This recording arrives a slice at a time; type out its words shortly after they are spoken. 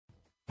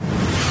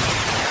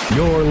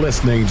You're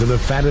listening to the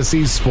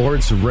Fantasy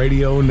Sports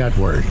Radio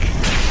Network.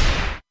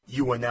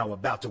 You are now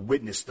about to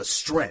witness the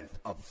strength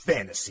of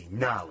fantasy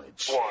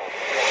knowledge.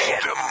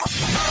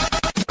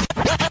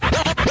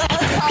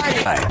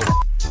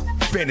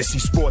 Fantasy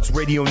Sports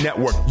Radio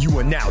Network, you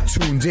are now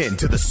tuned in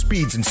to the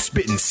Speeds and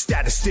Spittin'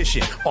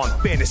 Statistician on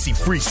Fantasy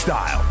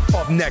Freestyle.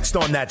 Up next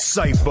on that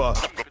cipher,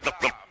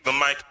 the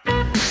mic.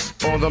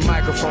 On the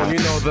microphone, you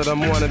know that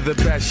I'm one of the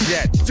best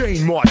yet,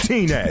 Dane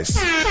Martinez.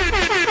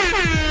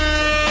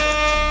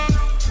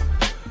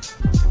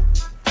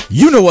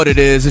 You know what it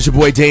is. It's your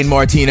boy Dane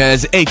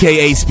Martinez,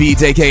 a.k.a.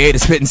 Speeds, a.k.a. the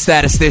Spittin'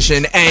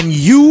 Statistician, and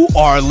you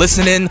are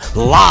listening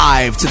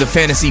live to the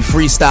Fantasy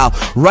Freestyle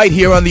right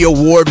here on the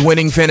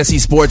award-winning Fantasy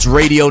Sports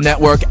Radio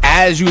Network.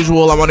 As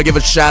usual, I want to give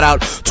a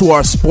shout-out to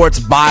our Sports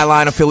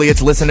Byline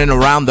affiliates listening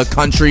around the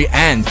country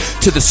and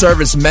to the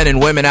servicemen and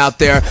women out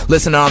there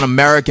listening on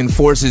American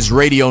Forces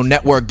Radio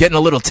Network, getting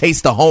a little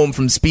taste of home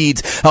from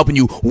Speeds, helping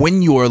you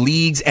win your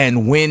leagues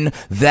and win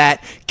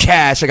that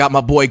cash. I got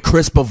my boy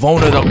Chris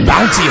Bavona, the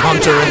bounty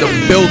hunter, in the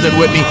building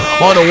with me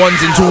on the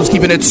ones and twos,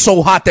 keeping it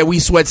so hot that we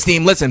sweat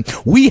steam. Listen,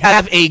 we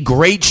have a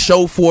great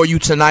show for you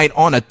tonight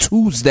on a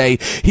Tuesday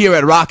here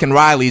at Rockin'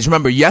 Riley's.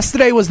 Remember,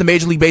 yesterday was the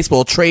Major League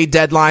Baseball trade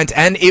deadlines,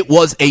 and it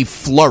was a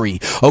flurry.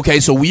 Okay,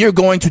 so we are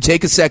going to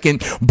take a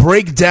second,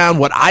 break down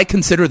what I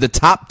consider the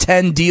top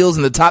 10 deals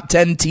and the top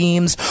 10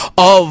 teams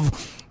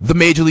of the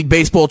Major League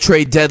Baseball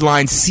trade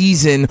deadline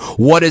season,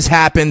 what has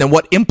happened and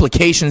what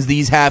implications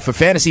these have for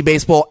fantasy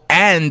baseball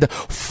and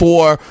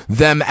for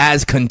them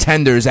as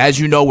contenders. As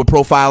you know, we're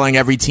profiling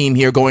every team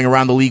here going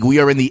around the league. We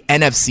are in the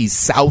NFC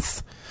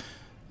South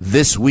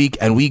this week,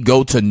 and we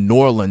go to New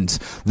Orleans,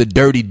 the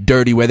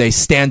dirty, where they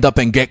stand up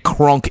and get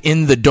crunk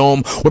in the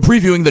dome. We're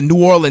previewing the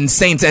New Orleans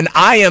Saints, and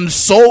I am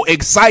so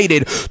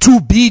excited to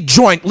be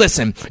joined.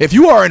 Listen, if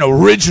you are an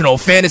original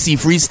Fantasy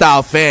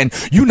Freestyle fan,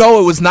 you know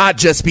it was not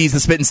just Speeds, the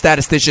Spittin'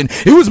 Statistician.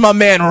 It was my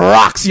man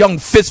Rock's young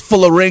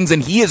fistful of rings,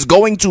 and he is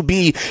going to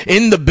be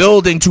in the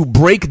building to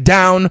break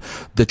down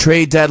the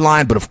trade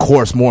deadline, but of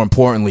course, more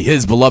importantly,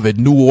 his beloved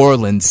New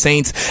Orleans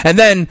Saints. And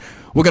then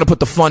we're going to put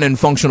the fun in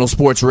functional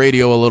sports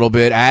radio a little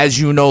bit. As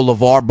you know,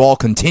 LeVar Ball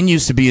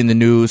continues to be in the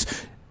news.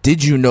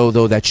 Did you know,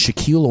 though, that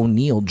Shaquille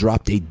O'Neal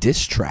dropped a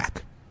diss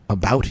track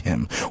about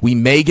him? We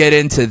may get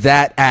into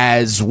that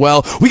as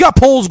well. We got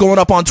polls going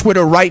up on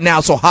Twitter right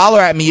now, so holler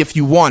at me if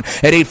you want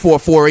at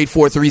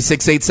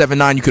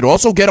 844-843-6879. You could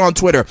also get on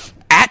Twitter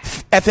at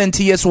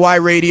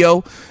FNTSY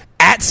Radio,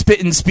 at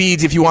Spittin'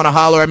 Speeds if you want to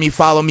holler at me,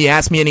 follow me,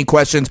 ask me any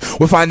questions.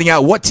 We're finding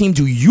out what team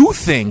do you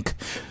think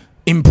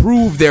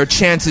improve their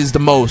chances the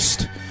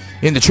most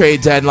in the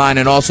trade deadline,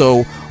 and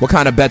also what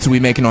kind of bets are we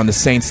making on the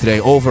Saints today,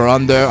 over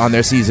under on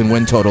their season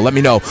win total. Let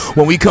me know.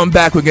 When we come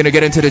back, we're going to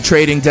get into the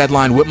trading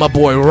deadline with my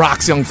boy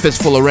Rock's young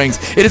fistful of rings.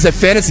 It is a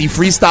Fantasy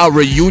Freestyle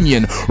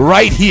reunion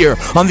right here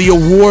on the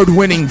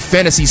award-winning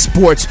Fantasy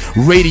Sports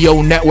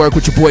Radio Network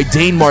with your boy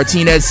Dane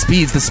Martinez,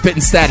 Speeds, the Spittin'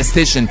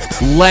 Statistician.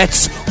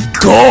 Let's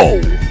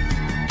go!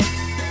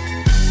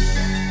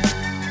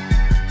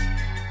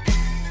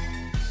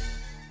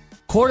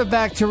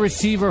 Quarterback to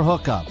receiver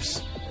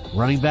hookups,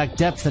 running back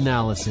depth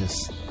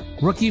analysis,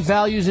 rookie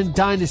values in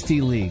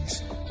dynasty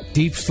leagues,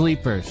 deep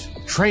sleepers,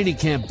 training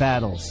camp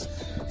battles.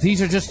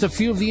 These are just a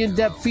few of the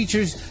in-depth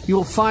features you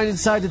will find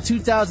inside the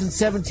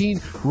 2017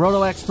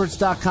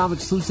 RotoExperts.com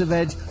exclusive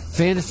Edge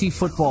Fantasy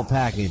Football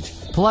Package.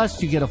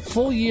 Plus, you get a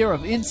full year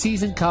of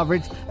in-season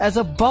coverage as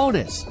a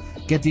bonus.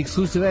 Get the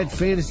exclusive Edge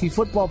Fantasy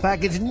Football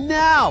Package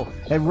now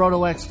at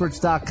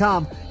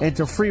RotoExperts.com.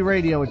 Enter free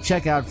radio at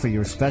checkout for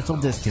your special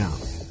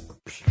discount.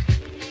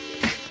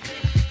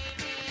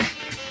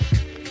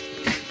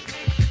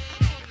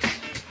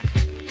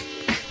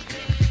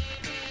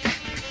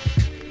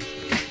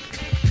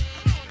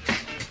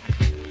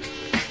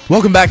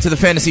 Welcome back to the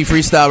Fantasy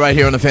Freestyle right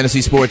here on the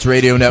Fantasy Sports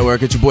Radio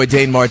Network. It's your boy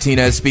Dane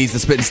Martinez, Speeds, the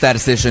Spittin'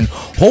 Statistician,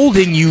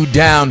 holding you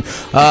down.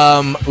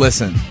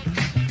 Listen,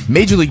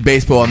 Major League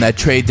Baseball on that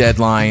trade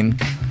deadline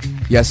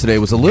yesterday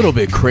was a little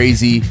bit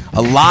crazy.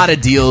 A lot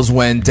of deals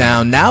went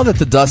down. Now that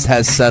the dust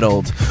has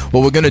settled,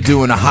 what we're going to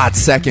do in a hot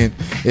second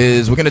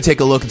is we're going to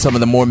take a look at some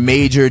of the more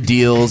major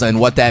deals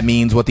and what that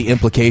means, what the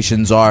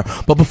implications are.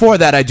 But before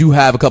that, I do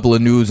have a couple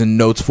of news and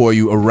notes for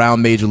you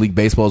around Major League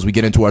Baseball as we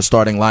get into our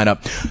starting lineup.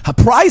 A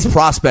prize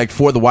prospect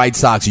for the White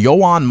Sox,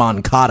 Yoan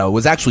Moncada,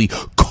 was actually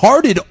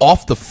carted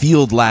off the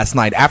field last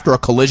night after a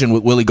collision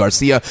with Willie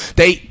Garcia.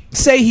 They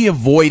say he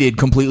avoided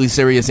completely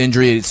serious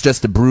injury. It's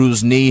just a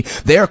bruised knee.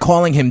 They are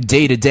calling him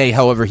day-to-day.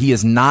 However, he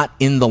is not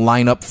in the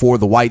lineup for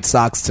the White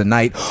Sox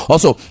tonight.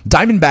 Also,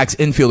 Diamondbacks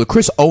infielder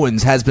Chris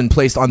Owens has been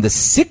placed on the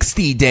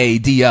 60-day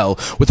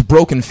DL with a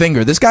broken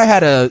finger. This guy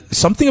had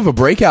something of a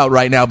breakout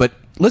right now, but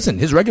listen,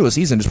 his regular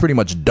season is pretty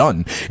much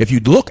done. If you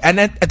look, and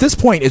at this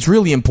point, it's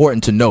really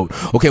important to note,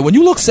 okay, when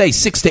you look, say,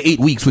 6 to 8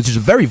 weeks, which is a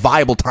very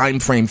viable time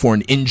frame for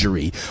an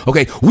injury,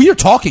 okay, we are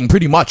talking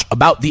pretty much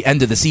about the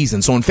end of the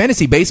season. So in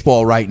fantasy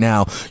baseball right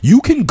now,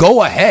 you can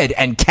go ahead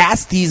and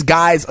cast these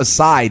guys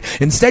aside.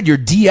 Instead, your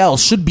DL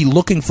should be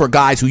looking for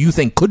guys who you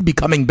think could be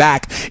coming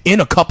back in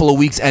a couple of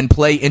weeks and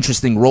play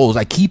interesting roles.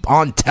 I keep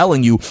on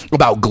telling you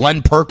about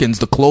Glenn Perkins,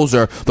 the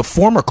closer, the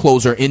former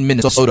closer in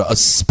Minnesota,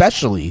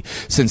 especially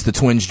since the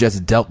Twins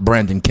just dealt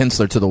Brandon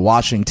Kinsler to the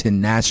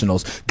Washington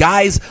Nationals.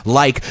 Guys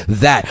like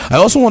that. I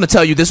also want to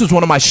tell you, this was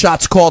one of my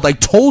shots called. I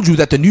told you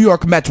that the New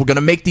York Mets were going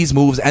to make these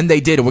moves, and they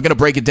did, and we're going to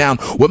break it down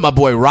with my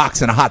boy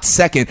Rox in a hot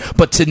second.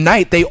 But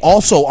tonight, they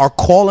also are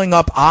calling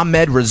up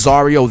Ahmed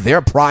Rosario,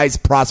 their prize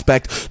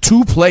prospect,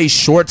 to play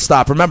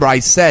shortstop. Remember, I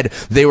said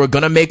they were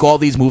going to make all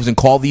these moves and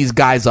call these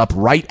guys up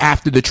right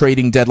after the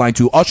trading deadline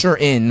to usher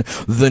in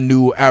the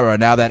new era.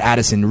 Now that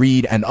Addison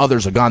Reed and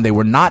others are gone, they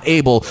were not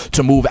able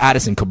to move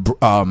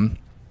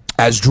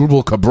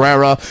Asdrubal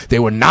Cabrera. They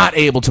were not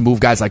able to move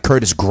guys like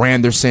Curtis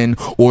Granderson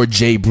or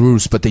Jay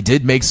Bruce, but they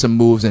did make some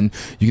moves, and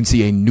you can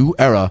see a new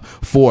era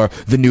for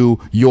the New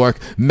York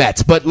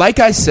Mets. But like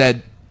I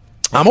said,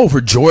 I'm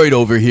overjoyed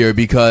over here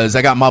because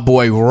I got my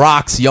boy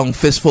Rox, young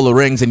fistful of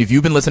rings, and if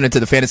you've been listening to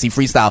the Fantasy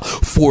Freestyle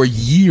for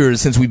years,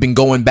 since we've been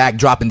going back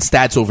dropping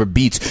stats over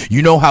beats,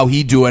 you know how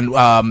he doing.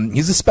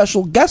 He's a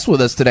special guest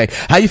with us today.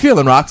 How you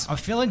feeling, Rox? I'm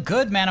feeling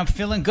good, man. I'm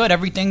feeling good.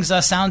 Everything's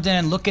sounding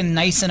and looking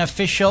nice and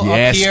official up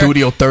here. Yeah,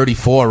 Studio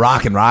 34,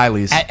 rockin'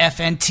 Riley's. At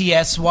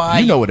FNTSY.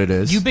 You know what it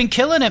is. You've been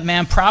killing it,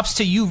 man. Props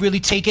to you, really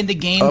taking the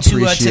game to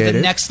the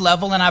next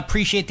level, and I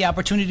appreciate the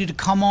opportunity to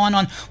come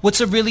on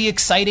what's a really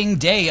exciting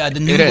day. The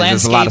new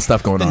landscape. There's a lot of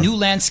stuff going on. The new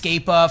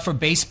landscape for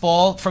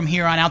baseball from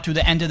here on out through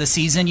the end of the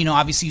season. You know,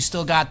 obviously you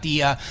still got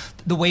the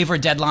waiver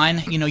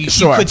deadline. You know, you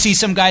could see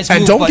some guys move.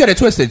 And don't get it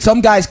twisted.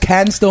 Some guys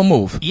can still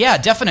move. Yeah,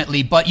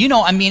 definitely. But, you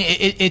know, I mean,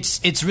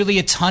 it's really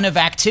a ton of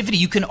activity.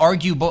 You can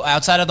argue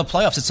outside of the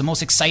playoffs, it's the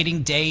most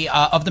exciting day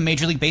of the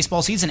Major League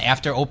Baseball season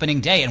after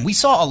opening day. And we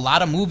saw a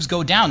lot of moves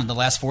go down in the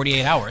last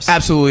 48 hours.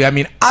 Absolutely. I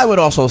mean, I would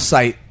also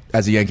cite,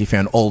 as a Yankee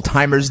fan, Old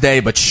Timers Day,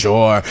 but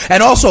sure.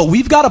 And also,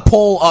 we've got a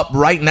poll up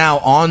right now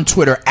on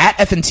Twitter, at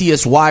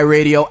FNTSY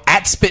Radio,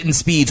 at Spittin'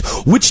 Speeds.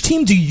 Which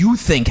team do you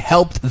think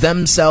helped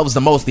themselves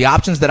the most? The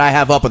options that I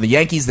have up are the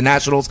Yankees, the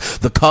Nationals,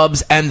 the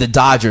Cubs, and the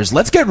Dodgers.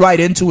 Let's get right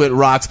into it,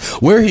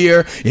 Rox. We're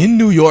here in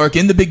New York,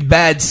 in the big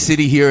bad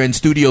city here in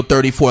Studio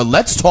 34.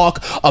 Let's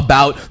talk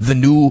about the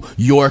New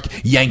York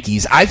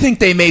Yankees. I think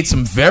they made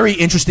some very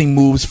interesting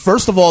moves.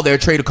 First of all, their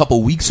trade a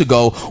couple weeks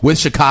ago with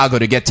Chicago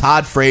to get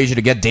Todd Frazier,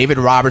 to get David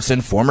Robertson,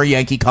 former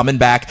Yankee, coming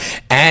back,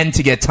 and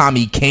to get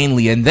Tommy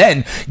Kahnle, and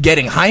then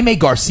getting Jaime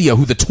Garcia,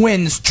 who the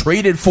Twins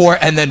traded for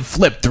and then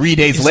flipped 3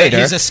 days later.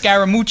 He's a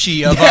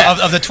Scaramucci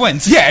of the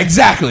Twins. Yeah,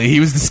 exactly. He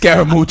was the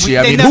Scaramucci.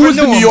 I mean, who was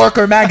the New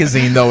Yorker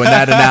magazine, though, in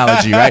that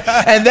analogy, right?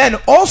 And then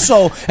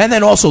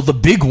also the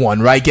big one,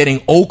 right?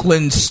 Getting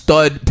Oakland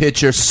stud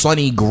pitcher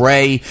Sonny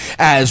Gray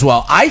as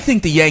well. I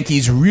think the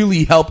Yankees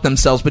really helped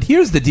themselves, but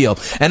here's the deal,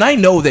 and I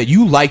know that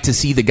you like to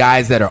see the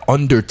guys that are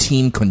under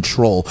team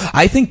control.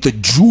 I think the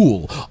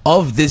jewel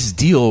of this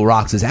deal,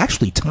 Rox, is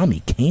actually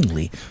Tommy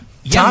Kahnle.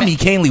 Tommy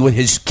Kahnle with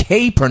his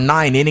K per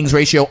 9 innings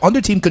ratio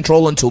under team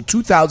control until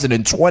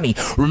 2020.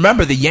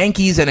 Remember, the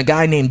Yankees and a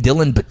guy named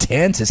Dylan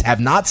Betances have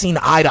not seen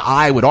eye to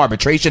eye with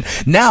arbitration.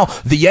 Now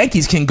the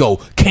Yankees can go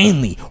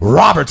Kahnle,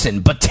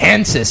 Robertson,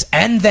 Betances,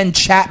 and then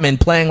Chapman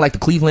playing like the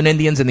Cleveland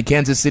Indians and the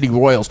Kansas City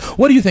Royals.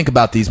 What do you think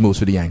about these moves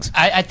for the Yanks?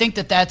 I think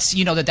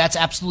that's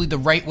absolutely the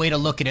right way to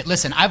look at it.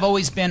 Listen, I've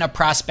always been a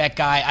prospect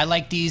guy. I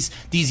like these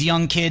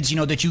young kids,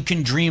 that you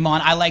can dream on.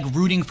 I like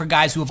rooting for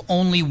guys who have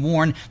only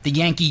worn the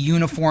Yankee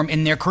uniform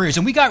in their careers.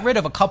 And we got rid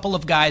of a couple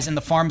of guys in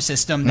the farm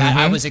system that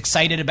I was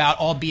excited about,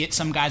 albeit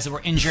some guys that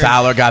were injured.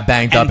 Fowler got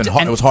banged up, and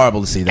it was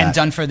horrible to see that. And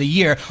done for the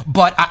year.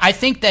 But I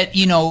think that,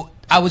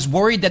 I was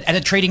worried that at a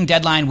trading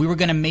deadline, we were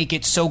going to make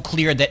it so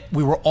clear that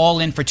we were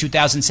all in for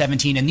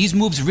 2017. And these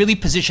moves really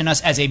position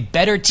us as a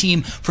better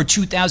team for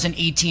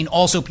 2018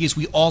 also, because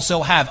we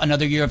also have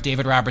another year of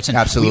David Robertson.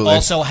 Absolutely. We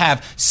also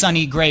have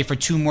Sonny Gray for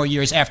 2 more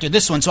years after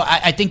this one. So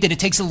I think that it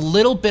takes a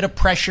little bit of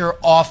pressure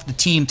off the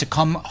team to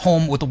come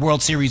home with a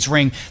World Series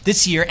ring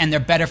this year, and they're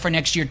better for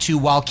next year too,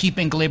 while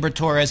keeping Gleyber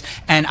Torres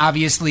and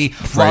obviously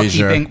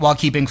while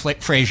keeping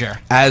Frazier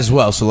as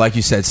well. So like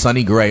you said,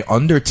 Sonny Gray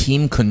under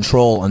team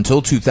control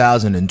until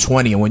 2020.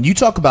 And when you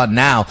talk about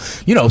now,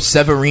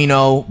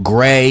 Severino,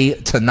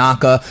 Gray,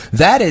 Tanaka,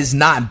 that is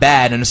not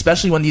bad. And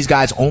especially when these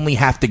guys only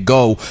have to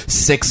go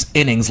 6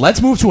 innings.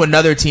 Let's move to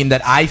another team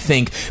that I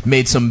think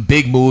made some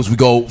big moves. We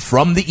go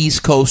from the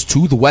East Coast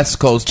to the West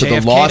Coast to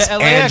the Los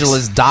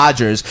Angeles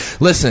Dodgers.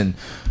 Listen,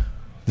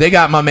 they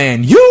got my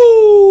man,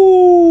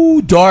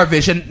 Yu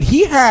Darvish, and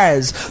he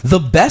has the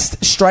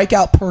best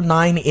strikeout per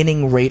 9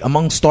 inning rate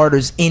among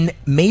starters in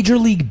Major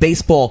League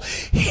Baseball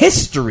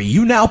history.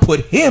 You now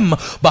put him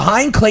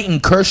behind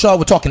Clayton Kershaw.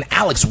 We're talking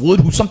Alex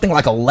Wood, who's something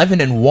like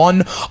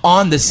 11-1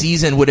 on the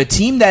season, with a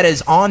team that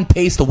is on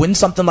pace to win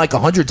something like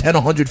 110,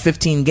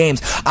 115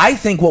 games. I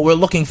think what we're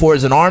looking for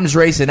is an arms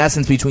race, in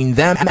essence, between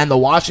them and the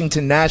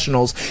Washington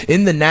Nationals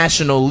in the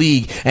National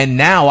League. And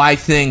now I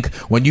think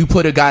when you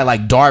put a guy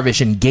like Darvish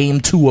in Game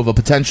 2 of a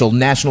potential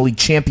National League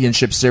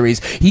Championship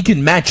Series, he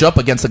can match up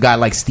against a guy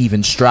like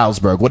Steven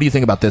Strasburg. What do you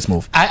think about this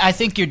move? I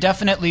think you're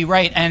definitely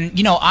right. And,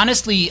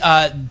 honestly,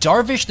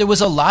 Darvish, there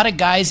was a lot of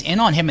guys in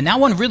on him, and that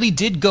one really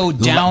did go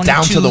down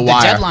to the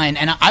deadline.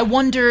 And I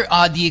wonder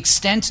the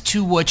extent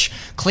to which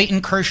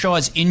Clayton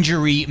Kershaw's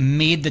injury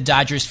made the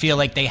Dodgers feel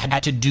like they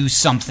had to do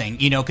something,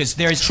 because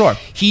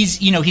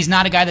he's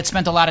not a guy that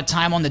spent a lot of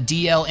time on the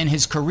DL in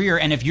his career.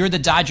 And if you're the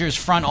Dodgers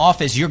front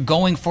office, you're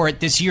going for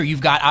it this year.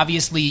 You've got,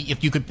 obviously,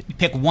 if you could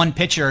pick one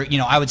pitcher,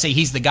 I would say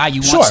he's the guy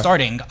you want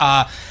starting.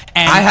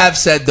 And I have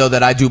said, though,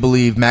 that I do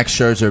believe Max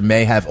Scherzer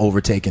may have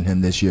overtaken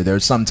him this year.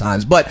 There's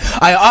sometimes, but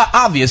I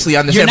obviously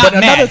understand. You're not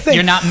mad.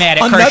 You're not mad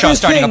at Kershaw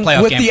starting a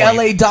playoff with game the for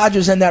LA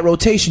Dodgers and that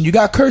rotation. You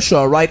got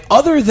Kershaw, right?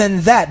 Other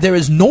than that, there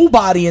is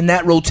nobody in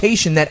that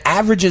rotation that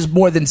averages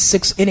more than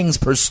 6 innings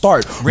per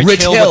start.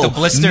 Rich Hill with the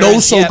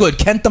blisters, good.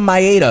 Kenta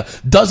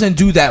Maeda doesn't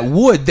do that.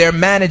 Wood, they're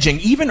managing.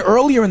 Even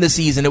earlier in the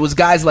season, it was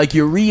guys like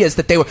Urias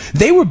that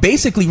they were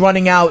basically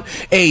running out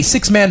a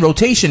 6-man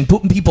rotation,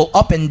 putting people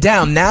up and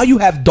down. Now you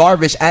have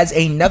Darvish as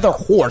another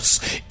horse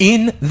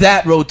in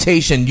that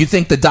rotation. You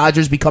think the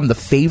Dodgers become the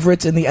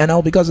favorites in the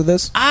NL because of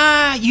this?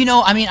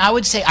 I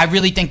would say I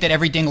really think that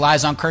everything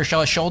lies on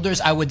Kershaw's shoulders.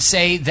 I would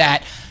say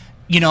that,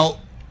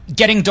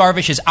 getting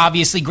Darvish is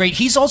obviously great.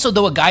 He's also,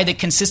 though, a guy that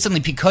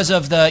consistently, because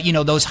of the,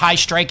 those high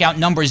strikeout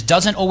numbers,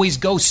 doesn't always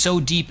go so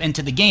deep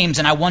into the games,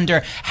 and I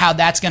wonder how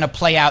that's going to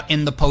play out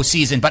in the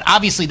postseason. But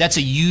obviously, that's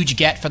a huge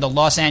get for the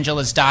Los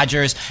Angeles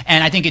Dodgers,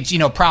 and I think it's,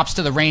 props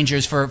to the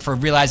Rangers for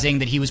realizing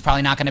that he was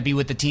probably not going to be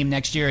with the team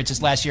next year. It's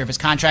his last year of his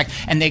contract,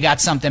 and they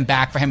got something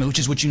back for him, which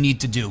is what you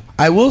need to do.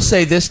 I will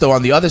say this, though,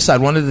 on the other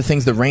side, one of the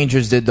things the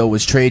Rangers did, though,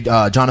 was trade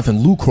Jonathan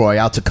Lucroy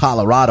out to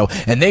Colorado,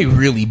 and they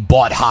really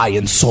bought high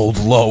and sold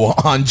low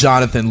on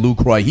Jonathan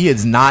Lucroy. He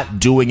is not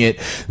doing it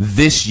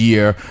this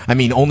year. I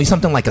mean, only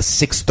something like a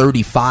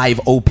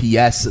 635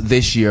 OPS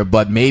this year,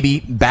 but maybe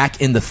back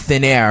in the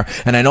thin air.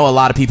 And I know a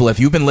lot of people, if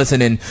you've been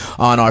listening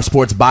on our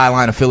Sports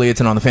Byline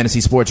affiliates and on the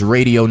Fantasy Sports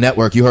Radio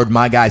Network, you heard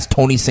my guys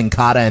Tony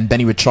Sincata and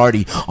Benny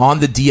Ricciardi on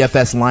the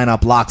DFS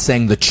lineup lock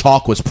saying the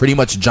chalk was pretty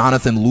much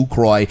Jonathan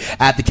Lucroy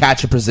at the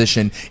catcher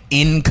position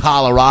in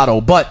Colorado.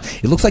 But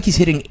it looks like he's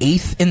hitting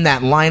 8th in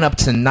that lineup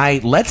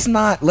tonight. Let's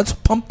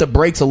pump the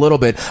brakes a little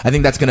bit. I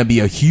think that's going to be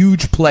a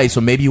huge play, so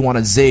maybe you want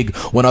to zig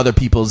when other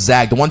people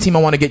zag. The one team I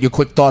want to get your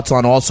quick thoughts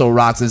on also,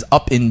 Rox, is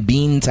up in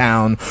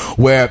Beantown,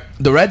 where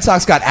the Red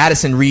Sox got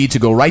Addison Reed to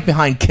go right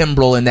behind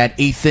Kimbrel in that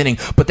 8th inning,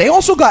 but they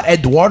also got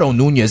Eduardo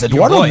Nunez.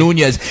 Eduardo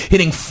Nunez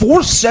hitting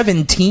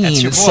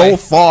 .417 so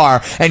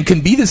far and can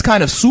be this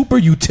kind of super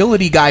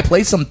utility guy,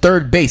 play some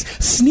third base.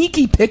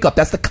 Sneaky pickup.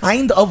 That's the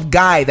kind of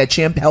guy that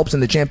helps in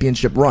the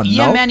championship run.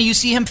 Yeah, man, you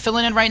see him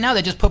filling in right now.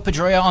 They just put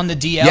Pedroia on the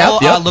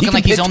DL, looking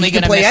like he's only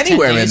going to miss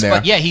anywhere 10 days, in there.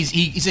 But yeah,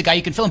 he's a guy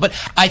you can fill in. But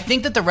I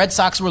think that the Red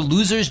Sox were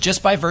losers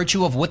just by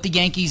virtue of what the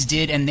Yankees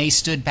did, and they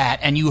stood pat.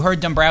 And you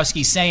heard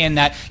Dombrowski saying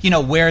that,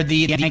 where the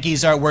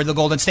Yankees are, we're the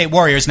Golden State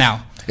Warriors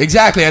now.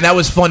 Exactly, and that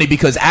was funny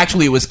because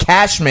actually it was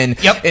Cashman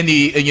in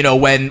the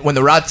when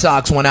the Red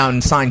Sox went out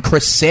and signed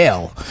Chris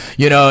Sale.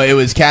 It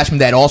was Cashman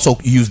that also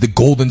used the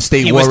Golden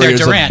State Warriors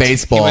of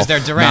baseball. He was their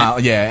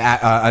Durant.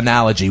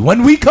 Analogy.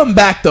 When we come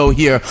back though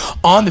here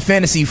on the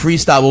Fantasy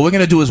Freestyle, what we're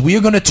going to do is we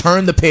are going to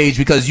turn the page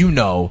because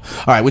all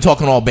right, we're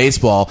talking all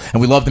baseball and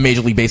we love the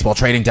Major League Baseball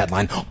trading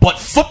deadline, but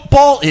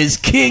football is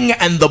king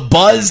and the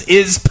buzz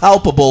is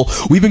palpable.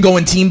 We've been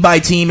going team by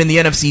team in the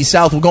NFC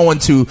South. We're going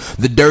to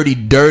the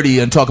dirty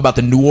and talk about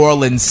the New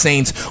Orleans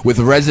Saints with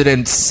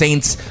resident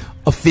Saints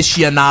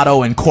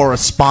aficionado and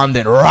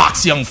correspondent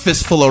Rox Young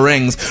Fistful of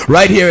Rings.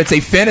 Right here, it's a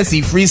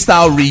Fantasy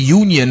Freestyle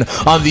reunion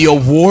on the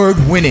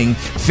award-winning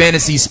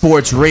Fantasy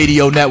Sports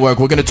Radio Network.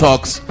 We're gonna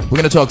talk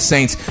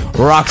Saints.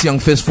 Rox Young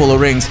Fistful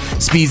of Rings,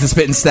 Speeds and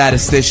Spitting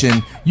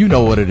Statistician. You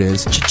know what it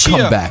is.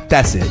 Come back.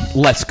 That's it.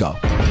 Let's go.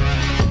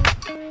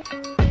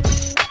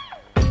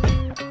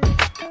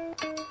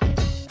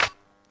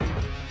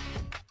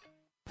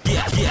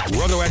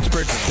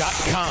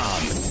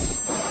 RotoExperts.com.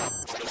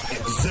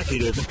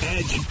 Executive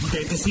Edge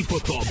Fantasy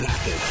Football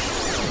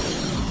Package.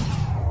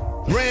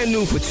 Brand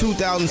new for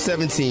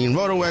 2017,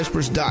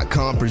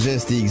 RotoExperts.com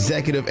presents the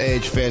Executive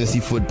Edge Fantasy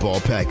Football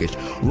Package.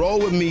 Roll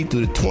with me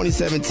through the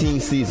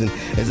 2017 season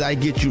as I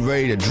get you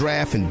ready to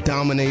draft and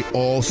dominate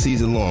all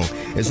season long.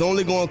 It's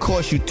only going to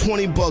cost you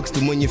 $20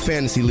 to win your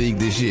fantasy league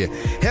this year.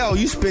 Hell,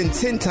 you spend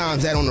 10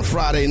 times that on a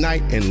Friday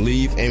night and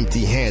leave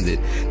empty-handed.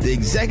 The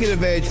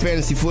Executive Edge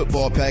Fantasy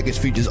Football Package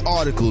features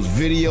articles,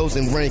 videos,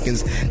 and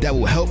rankings that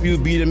will help you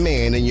be the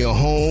man in your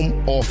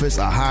home, office,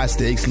 or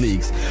high-stakes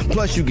leagues.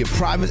 Plus, you get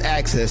private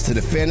access to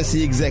the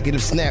Fantasy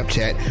Executive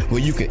Snapchat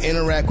where you can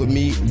interact with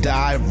me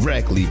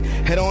directly.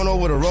 Head on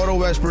over to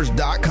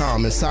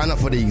RotoExperts.com and sign up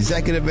for the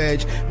Executive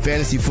Edge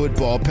Fantasy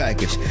Football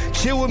Package.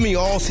 Chill with me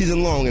all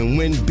season long and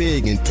win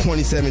big in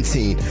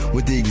 2017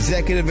 with the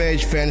Executive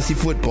Edge Fantasy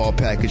Football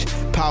Package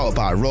powered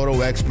by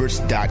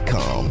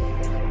RotoExperts.com.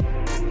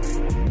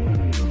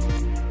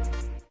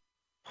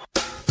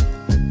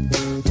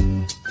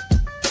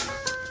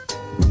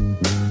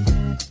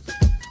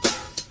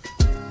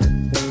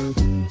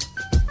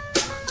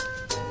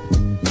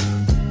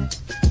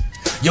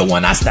 Yo,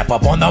 when I step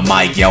up on the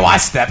mic, yo, I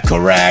step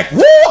correct.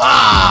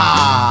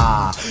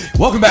 Woo-ha!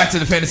 Welcome back to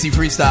the Fantasy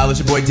Freestyle. It's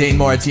your boy Dane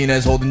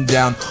Martinez holding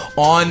down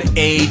on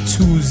a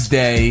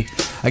Tuesday.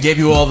 I gave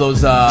you all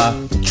those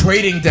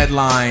trading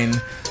deadline,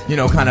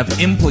 kind of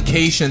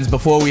implications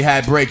before we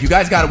had break. You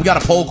guys we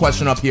got a poll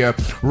question up here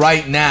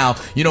right now.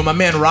 My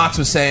man Rox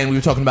was saying, we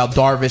were talking about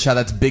Darvish, how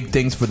that's big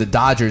things for the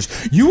Dodgers.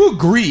 You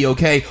agree,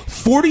 okay?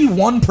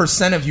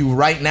 41% of you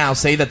right now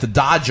say that the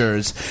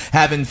Dodgers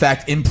have, in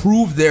fact,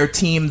 improved their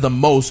team the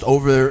most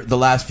over the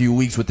last few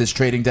weeks with this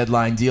trading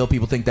deadline deal.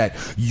 People think that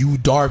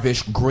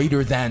Darvish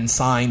greater than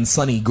sign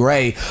Sonny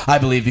Gray, I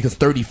believe, because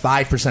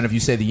 35% of you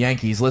say the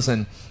Yankees.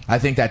 Listen, I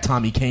think that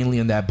Tommy Kahnle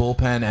in that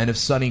bullpen, and if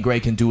Sonny Gray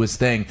can do his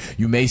thing,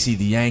 you may see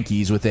the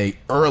Yankees with a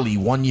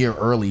 1 year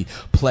early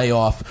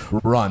playoff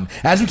run.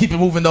 As we keep it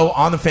moving, though,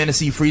 on the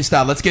Fantasy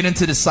Freestyle, let's get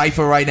into the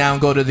cipher right now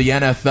and go to the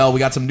NFL. We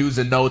got some news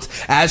and notes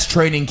as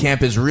training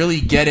camp is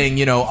really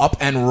getting, up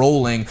and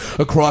rolling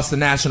across the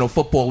National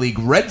Football League.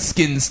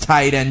 Redskins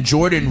tight end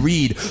Jordan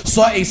Reed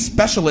saw a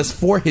specialist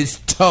for his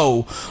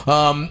toe.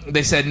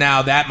 They said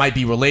now that might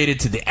be related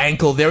to the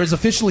ankle. There is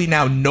officially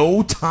now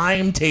no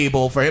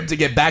timetable for him to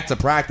get back to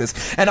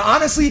practice. And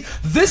honestly,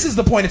 this is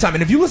the point in time.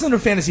 And if you listen to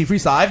Fantasy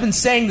Freestyle, I've been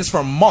saying this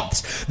for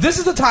months. This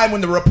is the time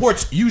when the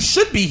reports you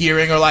should be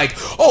hearing are like,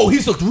 oh,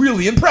 he's looked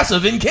really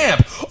impressive in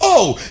camp.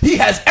 Oh, he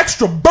has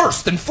extra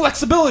burst and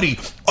flexibility.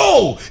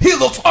 Oh, he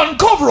looks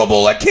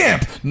uncoverable at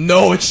camp.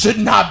 No, it should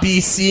not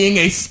be seeing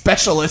a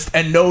specialist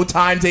and no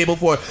timetable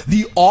for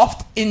the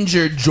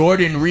oft-injured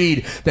Jordan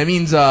Reed. That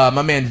means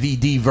my man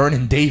VD,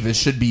 Vernon Davis,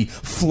 should be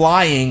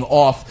flying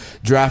off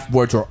draft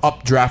boards, or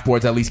up draft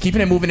boards at least.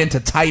 Keeping it moving into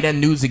tight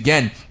end news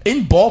again.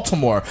 In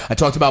Baltimore, I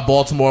talked about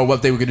Baltimore,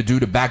 what they were going to do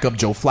to back up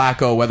Joe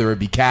Flacco, whether it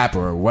be Cap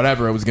or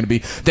whatever it was going to be.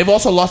 They've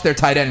also lost their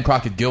tight end,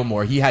 Crockett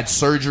Gilmore. He had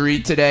surgery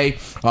today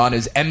on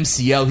his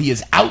MCL. He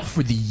is out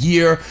for the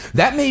year.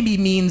 That maybe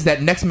means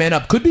that next man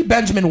up could be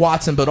Benjamin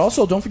Watson, but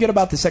also don't forget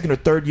about the second or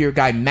third year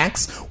guy,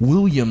 Max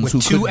Williams.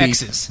 With two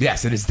X's.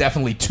 Yes, it is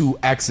definitely two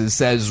X's,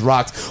 says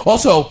Rox.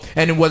 Also,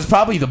 and it was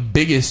probably the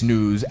biggest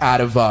news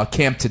out of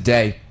camp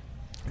today,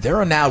 there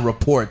are now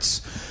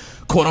reports,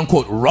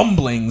 quote-unquote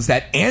rumblings,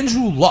 that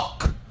Andrew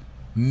Luck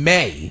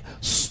may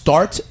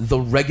start the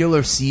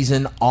regular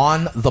season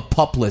on the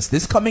PUP list.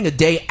 This coming a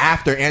day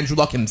after Andrew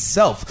Luck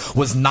himself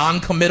was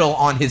non-committal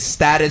on his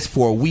status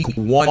for week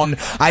 1.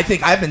 I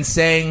think I've been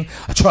saying,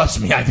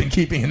 trust me, I've been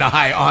keeping an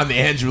eye on the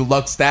Andrew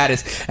Luck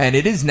status, and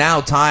it is now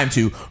time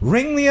to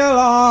ring the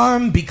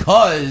alarm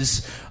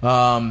because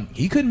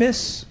he could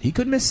miss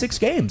 6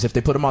 games if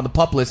they put him on the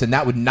PUP list, and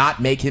that would not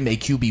make him a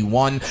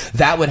QB1.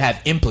 That would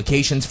have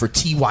implications for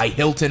T.Y.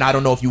 Hilton. I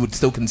don't know if you would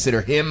still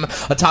consider him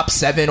a top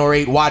 7 or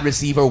 8 wide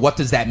receiver. What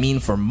does that mean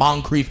for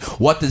Moncrief?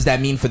 What does that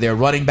mean for their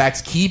running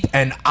backs? Keep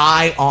an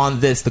eye on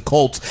this. The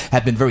Colts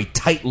have been very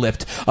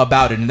tight-lipped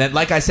about it. And then,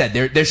 like I said,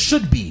 there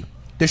should be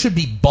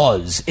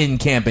buzz in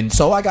camp, and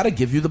so I got to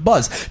give you the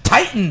buzz.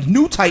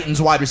 New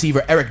Titans wide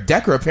receiver Eric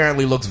Decker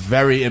apparently looks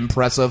very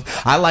impressive.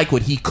 I like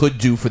what he could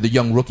do for the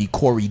young rookie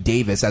Corey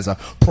Davis as a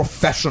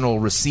professional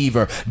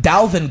receiver.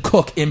 Dalvin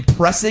Cook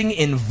impressing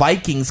in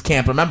Vikings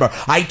camp. Remember,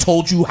 I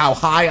told you how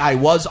high I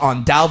was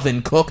on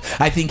Dalvin Cook.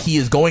 I think he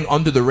is going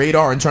under the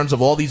radar in terms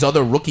of all these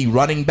other rookie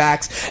running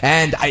backs,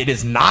 and it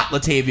is not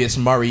Latavius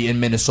Murray in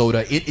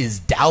Minnesota. It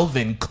is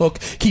Dalvin Cook.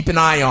 Keep an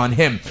eye on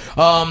him.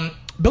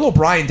 Bill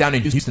O'Brien down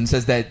in Houston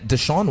says that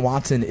Deshaun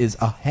Watson is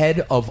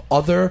ahead of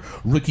other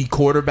rookie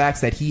quarterbacks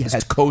that he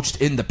has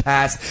coached in the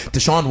past.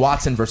 Deshaun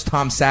Watson versus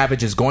Tom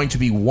Savage is going to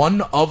be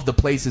one of the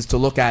places to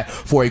look at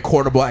for a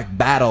quarterback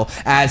battle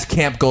as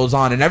camp goes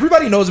on. And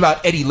everybody knows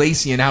about Eddie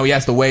Lacy and how he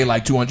has to weigh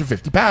like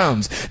 250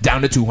 pounds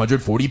down to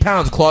 240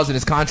 pounds, clause in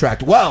his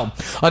contract. Well,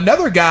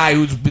 another guy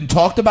who's been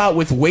talked about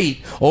with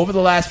weight over the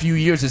last few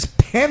years is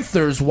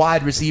Panthers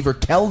wide receiver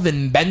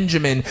Kelvin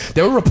Benjamin.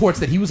 There were reports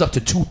that he was up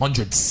to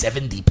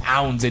 270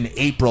 pounds in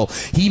April.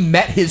 He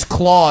met his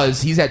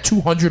clause. He's at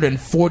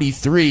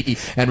 243,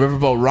 and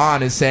Riverboat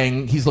Ron is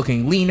saying he's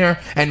looking leaner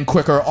and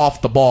quicker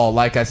off the ball.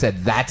 Like I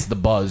said, that's the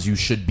buzz you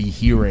should be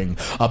hearing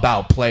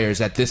about players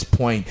at this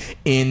point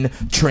in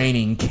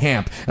training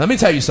camp. And let me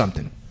tell you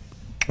something.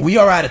 we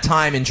are at a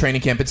time in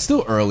training camp, it's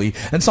still early,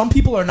 and some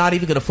people are not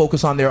even going to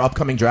focus on their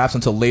upcoming drafts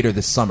until later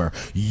this summer.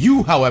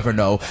 You, however,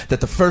 know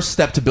that the first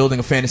step to building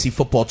a fantasy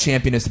football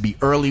champion is to be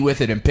early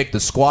with it and pick the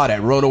squad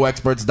at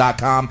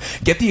RotoExperts.com.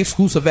 Get the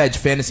exclusive Edge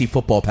fantasy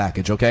football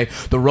package, okay?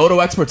 The Roto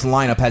Experts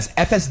lineup has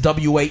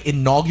FSWA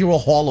inaugural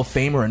Hall of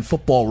Famer and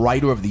Football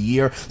Writer of the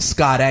Year,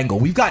 Scott Engel.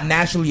 We've got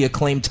nationally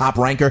acclaimed top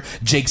ranker,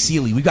 Jake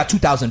Seeley. We've got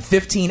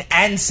 2015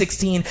 and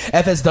 16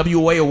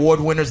 FSWA award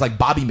winners like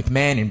Bobby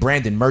McMahon and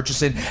Brandon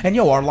Murchison.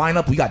 And our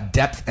lineup, we got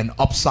depth and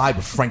upside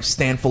with Frank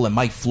Stanfield and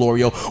Mike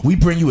Florio. We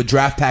bring you a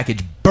draft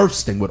package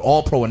bursting with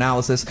all-pro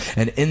analysis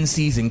and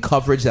in-season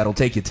coverage that'll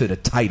take you to the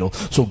title.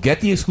 So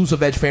get the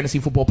exclusive Edge fantasy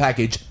football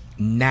package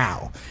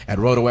now at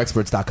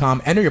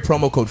RotoExperts.com. Enter your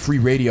promo code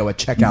FREERADIO at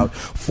checkout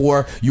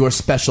for your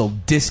special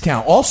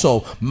discount.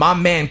 Also, my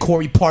man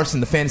Corey Parson,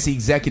 the fantasy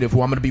executive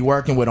who I'm going to be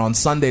working with on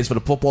Sundays for the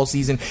football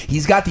season,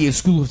 he's got the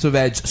exclusive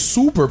Edge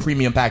super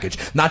premium package.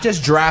 Not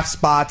just draft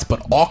spots,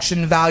 but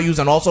auction values.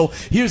 And also,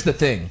 here's the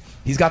thing.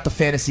 He's got the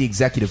Fantasy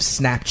Executive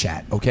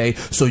Snapchat, okay?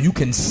 So you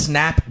can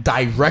snap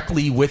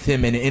directly with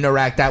him and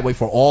interact that way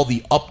for all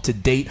the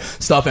up-to-date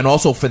stuff. And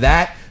also for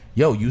that,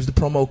 use the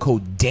promo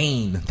code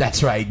DANE.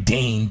 That's right,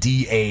 DANE,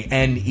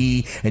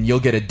 D-A-N-E, and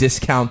you'll get a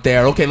discount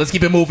there. Okay, let's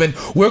keep it moving.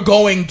 We're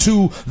going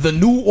to the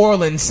New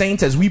Orleans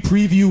Saints as we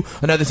preview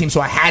another team.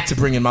 So I had to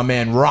bring in my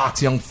man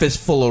Rox, young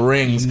fistful of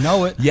rings. You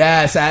know it.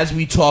 Yes, as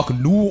we talk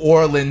New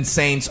Orleans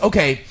Saints.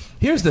 Okay,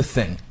 here's the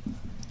thing.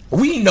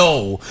 We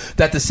know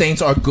that the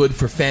Saints are good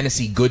for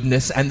fantasy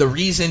goodness, and the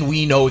reason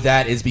we know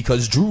that is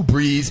because Drew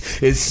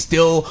Brees is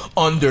still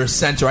under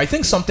center. I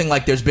think something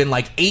like there's been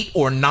like 8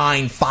 or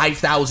 9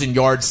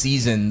 5,000-yard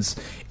seasons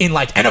in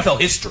like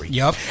NFL history.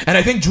 Yep. And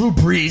I think Drew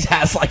Brees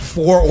has like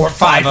 4 or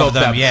 5 of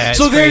them. Yeah,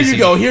 so there crazy. you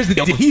go. Here's the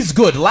deal. He's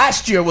good.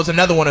 Last year was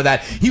another one of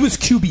that. He was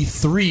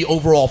QB3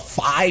 overall,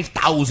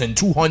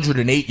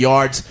 5,208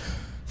 yards,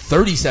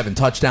 37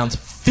 touchdowns,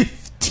 15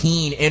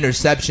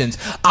 interceptions.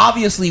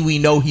 Obviously, we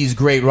know he's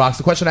great, Rox.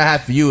 The question I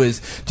have for you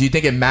is, do you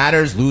think it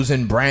matters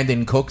losing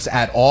Brandon Cooks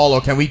at all, or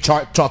can we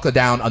chalk it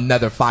down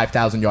another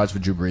 5,000 yards for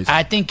Drew Brees?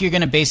 I think you're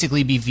going to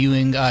basically be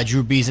viewing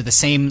Drew Brees at the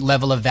same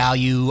level of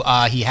value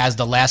he has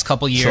the last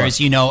couple years.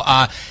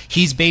 Sure.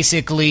 He's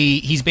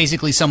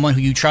basically someone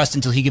who you trust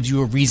until he gives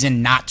you a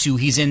reason not to.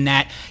 He's in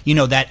that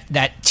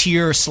that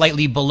tier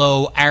slightly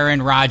below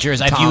Aaron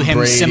Rodgers. I view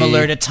him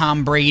similar to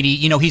Tom Brady.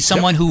 He's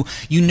someone who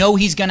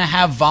he's going to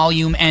have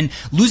volume, and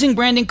losing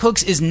Brandon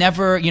Cooks is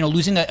never,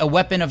 losing a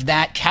weapon of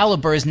that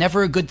caliber is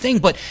never a good thing,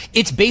 but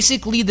it's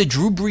basically the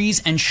Drew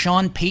Brees and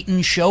Sean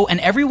Payton show, and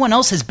everyone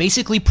else has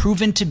basically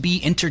proven to be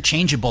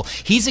interchangeable.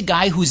 He's a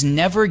guy who's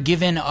never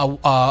given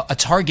a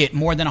target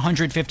more than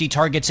 150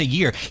 targets a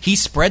year. He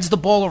spreads the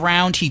ball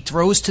around, he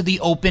throws to the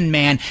open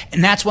man,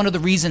 and that's one of the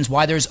reasons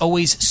why there's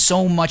always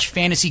so much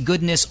fantasy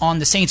goodness on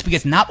the Saints,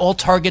 because not all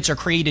targets are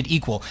created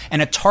equal,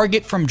 and a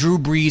target from Drew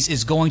Brees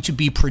is going to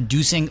be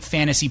producing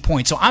fantasy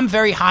points. So I'm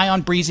very high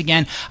on Brees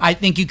again. I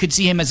think you could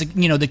see him as the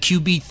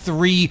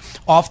QB3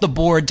 off the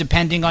board,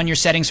 depending on your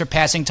settings for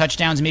passing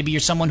touchdowns. Maybe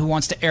you're someone who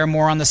wants to err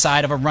more on the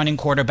side of a running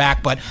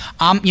quarterback, but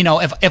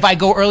if I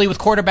go early with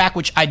quarterback,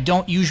 which I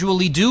don't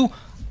usually do,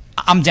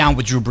 I'm down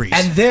with Drew Brees.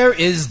 And there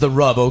is the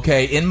rub,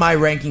 okay? In my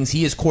rankings,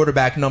 he is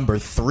quarterback number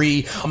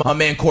 3. My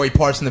man Corey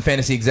Parson, the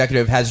fantasy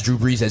executive, has Drew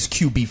Brees as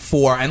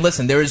QB4. And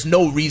listen, there is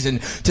no reason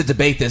to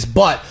debate this,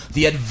 but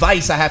the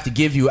advice I have to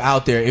give you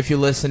out there, if you're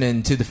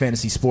listening to the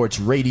Fantasy Sports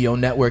Radio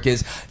Network,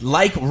 is,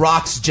 like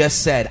Rox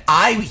just said,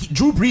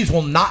 Drew Brees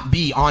will not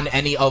be on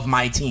any of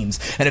my teams.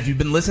 And if you've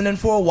been listening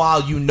for a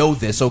while, you know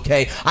this,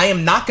 okay? I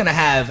am not going to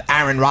have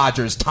Aaron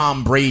Rodgers,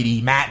 Tom Brady,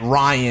 Matt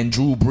Ryan,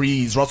 Drew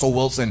Brees, Russell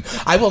Wilson.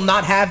 I will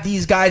not have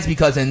these guys,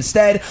 because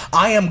instead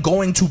I am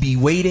going to be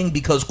waiting,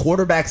 because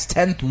quarterbacks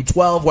 10 through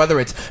 12, whether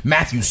it's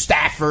Matthew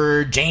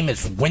Stafford,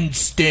 Jameis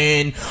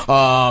Winston,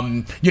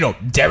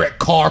 Derek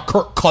Carr,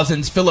 Kirk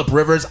Cousins, Phillip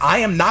Rivers, I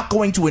am not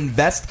going to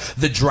invest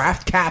the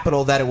draft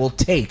capital that it will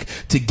take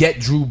to get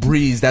Drew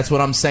Brees. That's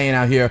what I'm saying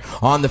out here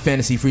on the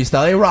Fantasy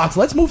Freestyle. Hey, Rox,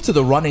 let's move to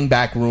the running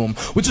back room,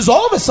 which is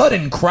all of a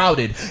sudden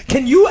crowded.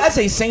 Can you, as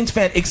a Saints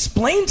fan,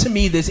 explain to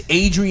me this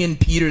Adrian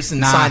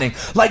Peterson signing?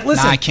 Like,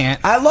 listen, I can't.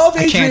 I love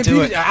Adrian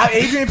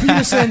Peterson.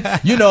 Peterson,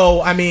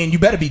 you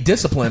better be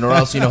disciplined, or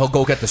else, he'll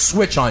go get the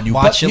switch on you.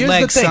 Watch your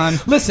legs, son.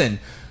 Listen,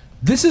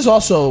 this is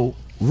also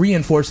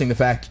reinforcing the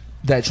fact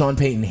that Sean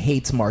Payton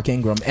hates Mark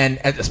Ingram, and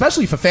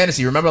especially for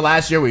fantasy. Remember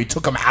last year where he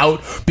took him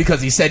out because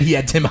he said he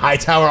had Tim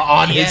Hightower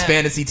on his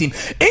fantasy team?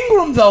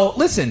 Ingram, though,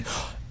 listen,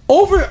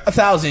 over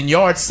 1,000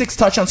 yards, 6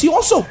 touchdowns. He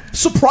also,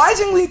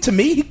 surprisingly to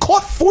me, he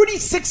caught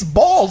 46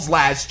 balls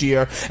last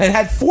year and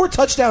had 4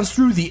 touchdowns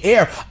through the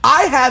air.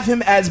 I have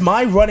him as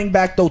my running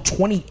back, though,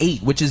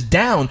 28, which is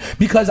down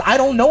because I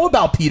don't know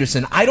about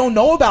Peterson. I don't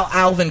know about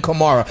Alvin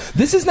Kamara.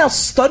 This is now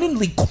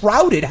stunningly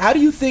crowded. How do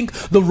you think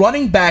the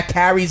running back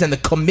carries and the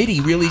committee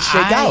really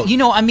shake out?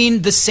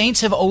 The Saints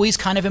have always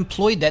kind of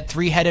employed that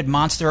 3-headed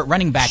monster at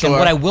running back. Sure. And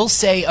what I will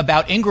say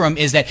about Ingram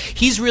is that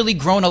he's really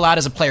grown a lot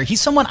as a player.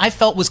 He's someone I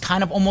felt was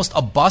kind of almost almost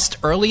a bust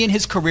early in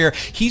his career.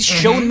 He's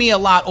shown me a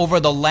lot over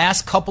the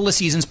last couple of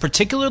seasons,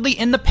 particularly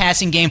in the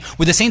passing game,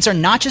 where the Saints are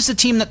not just a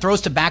team that throws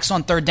to backs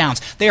on third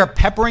downs. They are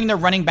peppering their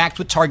running backs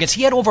with targets.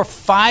 He had over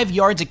 5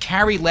 yards a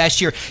carry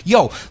last year.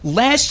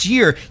 Last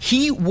year,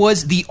 he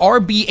was the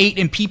RB8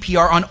 in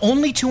PPR on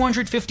only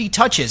 250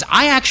 touches.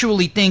 I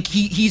actually think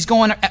he's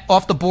going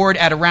off the board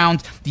at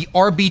around the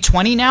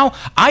RB20 now.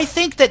 I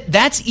think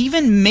that's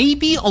even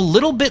maybe a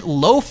little bit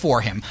low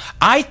for him.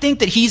 I think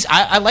that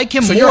I like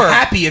him more. So you're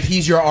happy if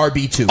he's your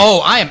RB2?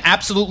 Oh, I am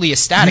absolutely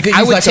ecstatic.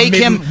 I would take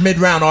him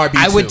mid-round RB2.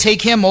 I would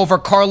take him over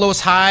Carlos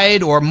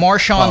Hyde or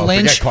Marshawn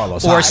Lynch or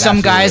some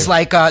absolutely. Guys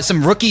like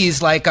some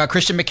rookies like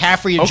Christian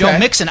McCaffrey and Joe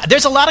Mixon.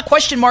 There's a lot of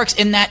question marks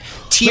in that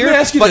tier,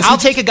 but I'll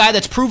take a guy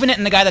that's proven it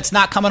and the guy that's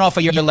not coming off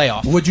a year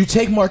layoff. Would you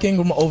take Mark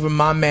Ingram over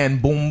my man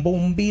Boom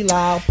Boom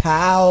Bilal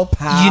Pow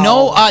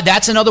Pow?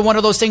 That's another one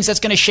of those things that's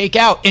going to shake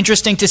out.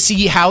 Interesting to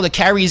see how the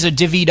carries are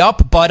divvied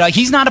up, but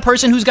he's not a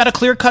person who's got a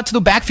clear cut to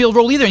the backfield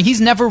role either, and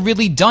he's never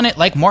really done it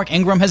like Mark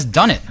Ingram has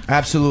done it.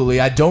 Absolutely.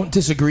 I don't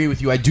disagree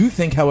with you. I do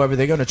think, however,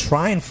 they're going to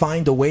try and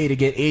find a way to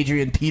get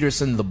Adrian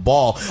Peterson the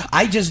ball.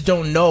 I just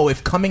don't know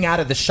if coming out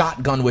of the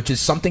shotgun, which is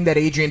something that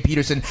Adrian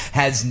Peterson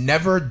has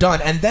never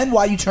done, and then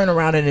while you turn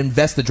around and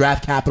invest the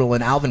draft capital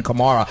in Alvin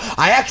Kamara,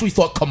 I actually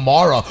thought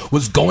Kamara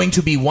was going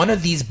to be one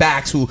of these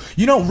backs who,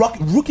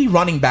 rookie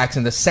running backs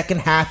in the second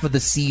half of the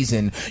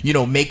season,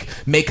 make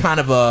kind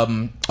of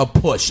a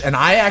push. And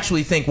I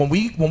actually think when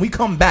we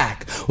come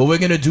back, what we're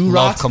going to do,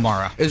 Rox,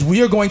 Kamara, is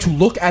we are going to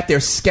look at their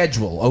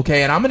schedule,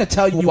 okay? And I'm going to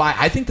tell you why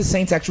I think the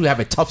Saints actually have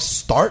a tough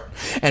start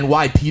and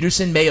why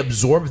Peterson may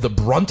absorb the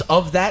brunt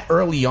of that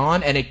early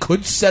on, and it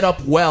could set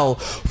up well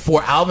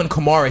for Alvin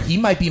Kamara. He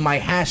might be my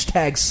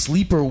hashtag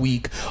sleeper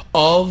week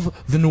of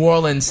the New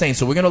Orleans Saints.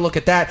 So we're going to look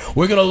at that.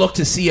 We're going to look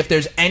to see if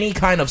there's any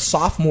kind of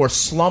sophomore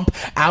slump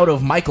out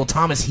of Michael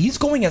Thomas. He's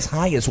going as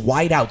high as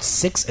wideout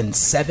 6 and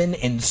 7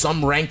 in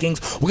some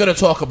rankings. We're going to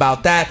talk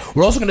about that.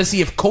 We're also going to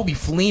see if Coby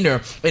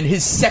Fleener in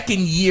his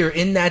second year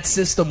in that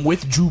system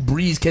with Drew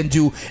Brees can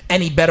do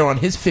any better on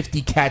his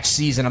 50-catch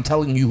season. I'm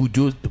telling you who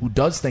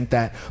does think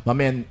that. My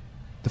man,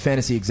 the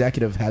fantasy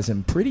executive, has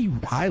him pretty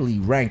highly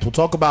ranked. We'll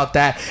talk about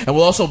that, and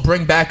we'll also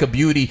bring back a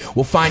beauty.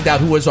 We'll find out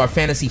who is our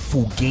fantasy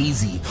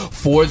fugazi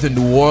for the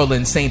New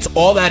Orleans Saints.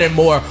 All that and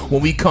more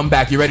when we come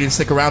back. You ready to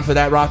stick around for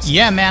that, Rox?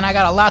 Yeah, man, I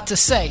got a lot to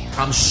say.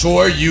 I'm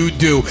sure you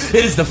do.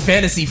 It is the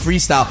Fantasy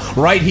Freestyle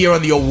right here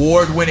on the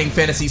award-winning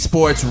Fantasy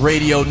Sports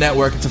Radio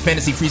Network. It's a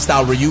Fantasy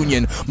Freestyle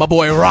reunion. My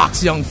boy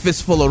Rox, young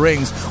fistful of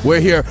rings.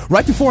 We're here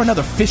right before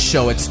another Fish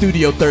Show at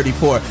Studio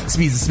 34.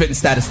 Speeds the Spitting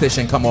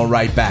Statistician. Come on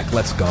right back.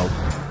 Let's go.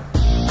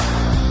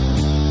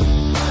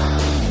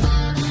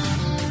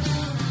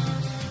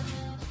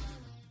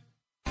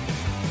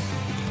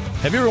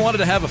 Have you ever wanted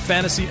to have a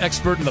fantasy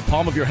expert in the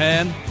palm of your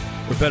hand?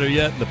 Or better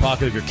yet, in the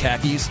pocket of your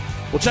khakis?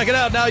 Well, check it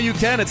out. Now you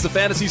can. It's the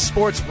Fantasy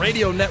Sports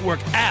Radio Network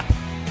app.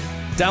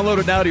 Download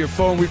it now to your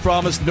phone. We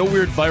promise no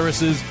weird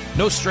viruses,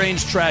 no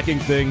strange tracking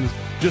things.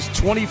 Just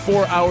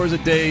 24 hours a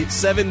day,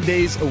 7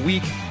 days a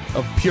week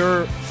of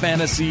pure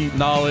fantasy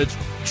knowledge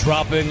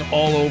dropping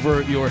all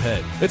over your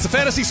head. It's the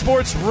Fantasy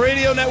Sports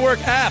Radio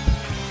Network app.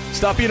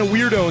 Stop being a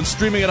weirdo and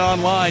streaming it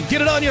online.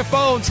 Get it on your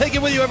phone. Take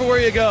it with you everywhere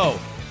you go.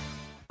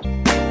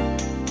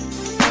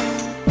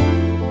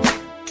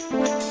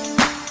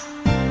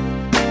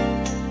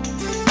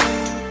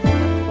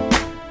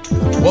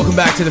 Welcome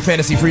back to the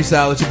Fantasy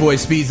Freestyle. It's your boy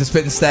Speeds, the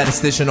Spitting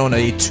Statistician, on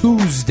a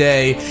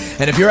Tuesday.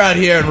 And if you're out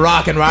here and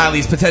Rock and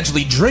Riley's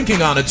potentially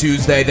drinking on a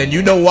Tuesday, then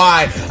you know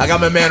why. I got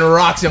my man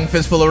Rox, young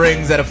fistful of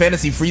rings, at a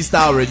Fantasy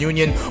Freestyle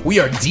reunion. We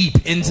are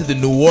deep into the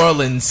New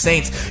Orleans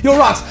Saints. Yo,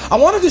 Rox, I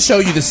wanted to show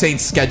you the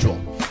Saints'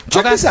 schedule.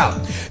 Check this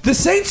out. The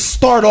Saints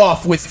start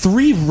off with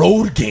 3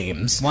 road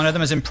games. One of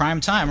them is in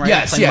prime time, right?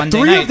 Yes, yeah. Monday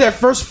 3 night. of their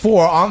first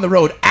 4 on the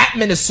road. At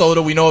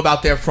Minnesota, we know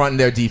about their front and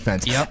their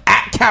defense. Yep.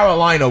 At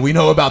Carolina, we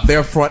know about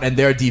their front and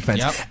their defense.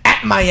 Yep.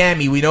 At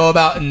Miami, we know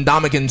about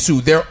Ndamukong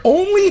Suh. Their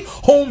only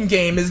home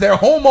game is their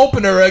home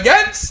opener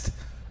against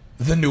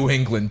the New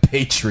England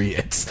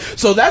Patriots.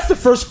 So that's the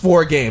first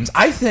 4 games.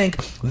 I think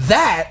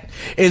that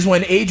is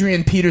when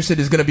Adrian Peterson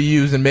is going to be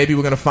used, and maybe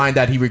we're going to find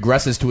out he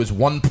regresses to his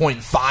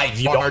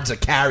 1.5 yards a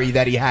carry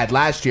that he had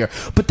last year.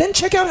 But then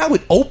check out how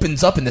it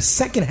opens up in the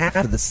second half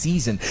of the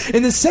season.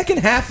 In the second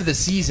half of the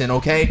season,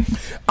 okay,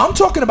 I'm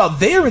talking about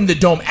they're in the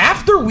Dome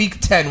after Week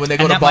 10 when they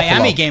go to Buffalo.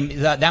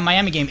 That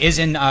Miami game is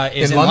in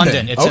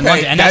London. It's in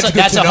London, and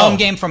that's a home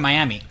game from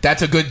Miami.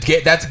 That's good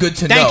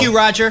to know. Thank you,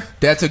 Roger.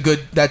 That's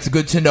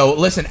good to know.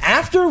 Listen,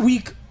 after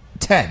Week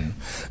 10,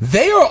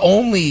 they are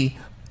only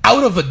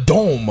out of a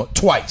dome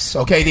twice,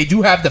 okay? They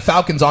do have the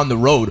Falcons on the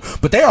road,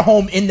 but they are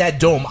home in that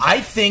dome.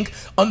 I think,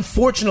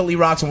 unfortunately,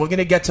 Rox, and we're going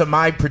to get to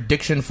my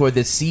prediction for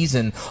this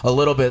season a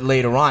little bit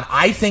later on,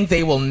 I think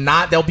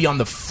they'll be on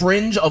the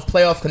fringe of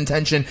playoff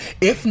contention,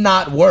 if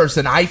not worse,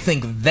 and I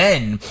think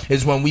then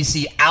is when we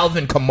see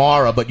Alvin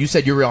Kamara, but you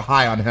said you're real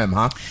high on him,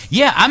 huh?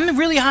 Yeah, I'm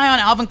really high on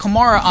Alvin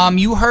Kamara.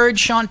 You heard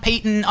Sean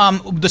Payton,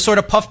 the sort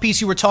of puff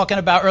piece you were talking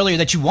about earlier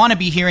that you want to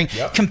be hearing,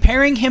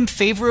 comparing him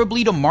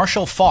favorably to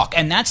Marshall Faulk,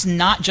 and that's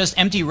not not just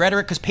empty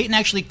rhetoric, because Peyton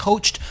actually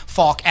coached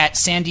Falk at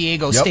San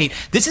Diego State.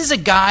 This is a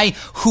guy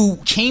who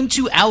came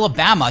to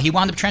Alabama. He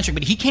wound up transferring,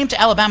 but he came to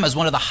Alabama as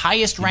one of the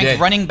highest-ranked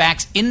running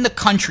backs in the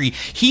country.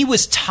 He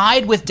was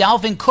tied with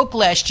Dalvin Cook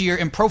last year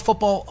in Pro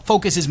Football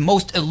Focus's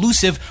most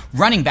elusive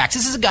running backs.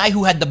 This is a guy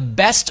who had the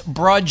best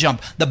broad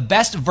jump, the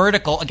best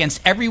vertical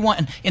against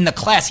everyone in the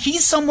class.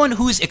 He's someone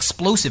who's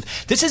explosive.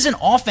 This is an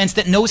offense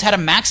that knows how to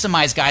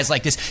maximize guys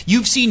like this.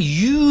 You've seen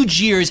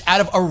huge years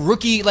out of a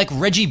rookie like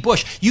Reggie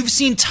Bush. You've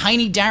seen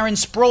tiny Darren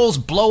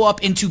Sproles blow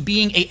up into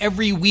being a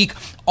every week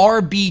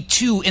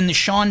RB2 in the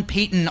Sean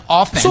Payton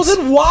offense. So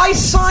then why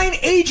sign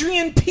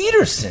Adrian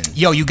Peterson?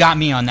 Yo, you got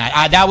me on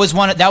that. That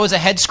was a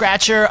head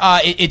scratcher.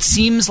 It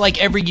seems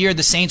like every year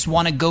the Saints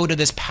want to go to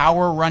this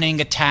power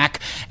running attack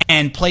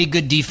and play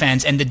good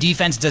defense, and the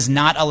defense does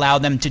not allow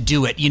them to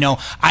do it. You know,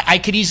 I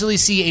could easily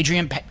see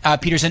Adrian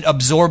Peterson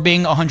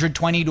absorbing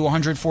 120 to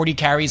 140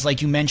 carries,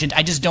 like you mentioned.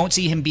 I just don't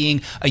see him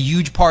being a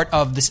huge part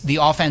of the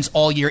offense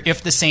all year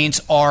if the Saints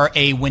are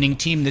a winning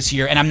team this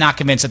year, and I'm not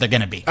convinced that they're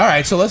going to be. All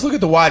right, so let's look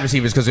at the wide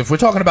receivers, because if we're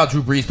talking about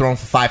Drew Brees throwing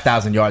for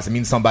 5,000 yards, it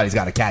means somebody's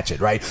got to catch it,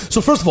 right?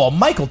 So first of all,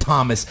 Michael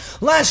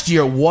Thomas last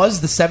year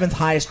was the 7th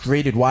highest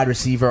rated wide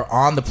receiver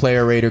on the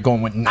player rater,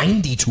 going with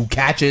 92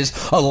 catches,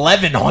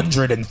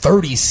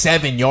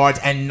 1,137 yards,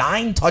 and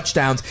 9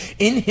 touchdowns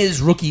in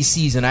his rookie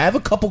season. I have a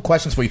couple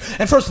questions for you.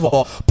 And first of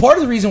all, part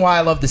of the reason why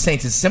I love the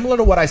Saints is similar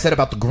to what I said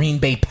about the Green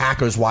Bay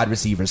Packers wide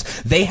receivers.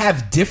 They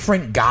have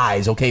different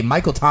guys, okay?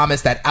 Michael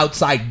Thomas, that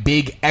outside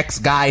big X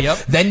guy. Yep.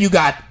 Then you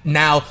got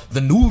now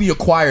the newly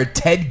acquired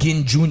Ted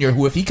Ginn Jr.,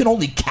 who, if he can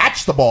only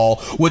catch the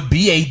ball, would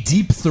be a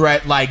deep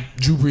threat like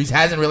Drew Brees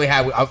hasn't really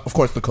had, of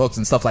course, the Colts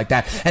and stuff like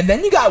that. And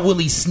then you got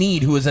Willie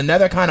Snead, who is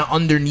another kind of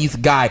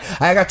underneath guy.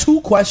 I got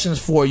 2 questions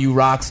for you,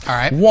 Rox. All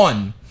right.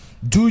 One,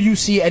 do you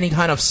see any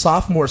kind of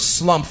sophomore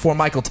slump for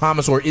Michael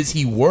Thomas, or is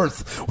he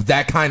worth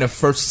that kind of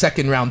first,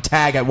 second round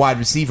tag at wide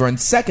receiver? And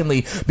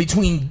secondly,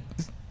 between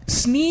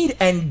Snead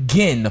and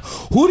Ginn,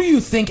 who do you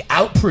think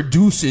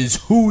outproduces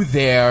who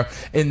there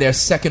in their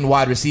second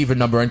wide receiver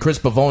number? And Chris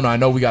Bavona, I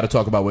know we got to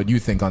talk about what you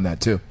think on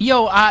that too.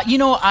 Yo,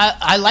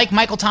 I like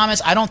Michael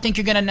Thomas. I don't think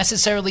you're going to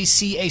necessarily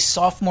see a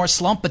sophomore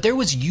slump, but there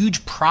was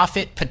huge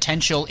profit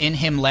potential in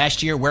him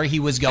last year where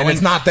he was going. And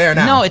it's not there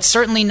now. No, it's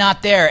certainly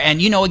not there.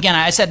 And, again,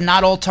 I said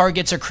not all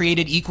targets are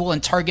created equal,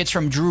 and targets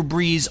from Drew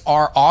Brees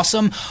are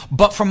awesome.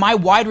 But for my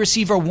wide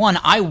receiver one,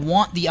 I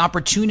want the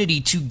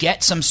opportunity to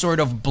get some sort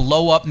of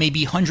blow up,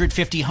 maybe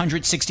 150,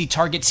 160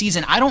 target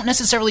season. I don't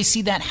necessarily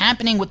see that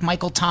happening with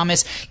Michael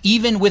Thomas,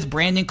 even with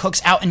Brandon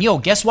Cooks out. And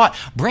guess what?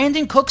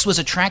 Brandon Cooks was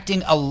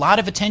attracting a lot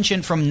of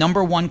attention from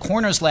number 1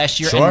 corners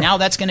last year, Sure. and now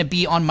that's going to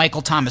be on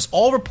Michael Thomas.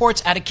 All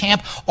reports out of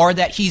camp are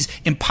that he's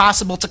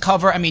impossible to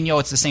cover. I mean,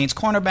 it's the Saints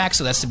cornerback,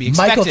 so that's to be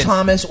expected. Michael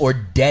Thomas or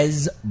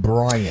Dez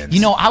Bryant?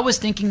 I was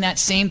thinking that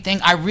same thing.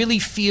 I really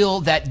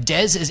feel that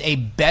Dez is a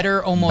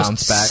better, almost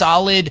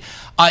solid.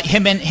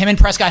 Him and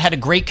Prescott had a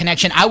great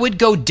connection. I would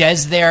go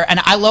Dez there, and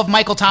I love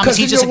Michael Thomas.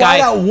 He's just a guy.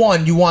 Because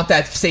one, you want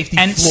that safety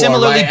and floor,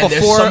 similarly,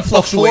 right?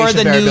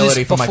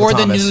 before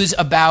the news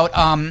about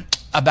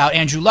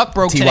Andrew Luck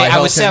broke today,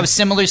 I was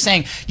similarly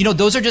saying,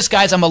 those are just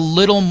guys I'm a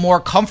little more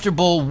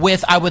comfortable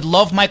with. I would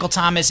love Michael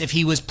Thomas if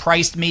he was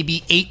priced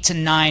maybe 8 to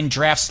 9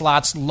 draft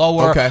slots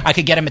lower. Okay. I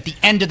could get him at the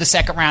end of the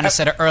second round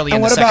instead of early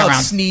in the second round. And what round.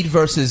 about Snead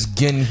versus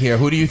Ginn here?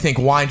 Who do you think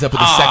winds up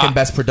with the second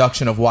best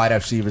production of wide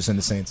receivers in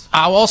the Saints?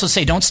 I'll also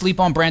say don't sleep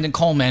on Brandon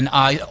Coleman.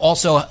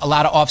 Also, a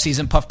lot of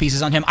offseason puff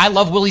pieces on him. I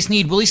love Willie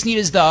Snead. Willie Snead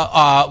is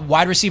the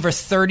wide receiver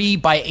 30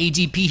 by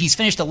ADP. He's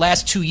finished the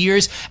last 2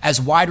 years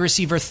as wide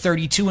receiver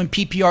 32 in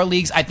PPR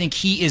leagues. I think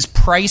he is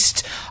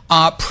priced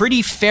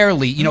pretty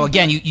fairly.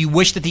 Again, you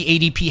wish that the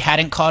ADP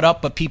hadn't caught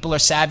up, but people are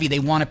savvy. They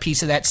want a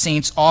piece of that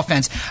Saints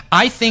offense.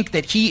 I think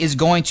that he is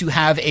going to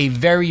have a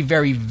very,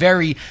 very,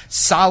 very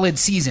solid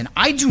season.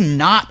 I do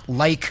not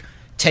like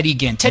Teddy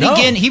Ginn.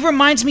 Ginn, he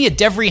reminds me of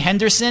Devery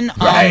Henderson.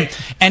 Right.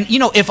 And,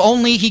 if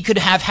only he could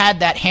have had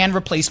that hand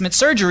replacement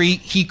surgery,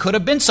 he could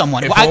have been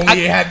someone. If only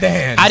he had the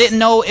hands. I didn't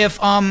know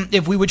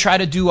if we would try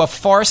to do a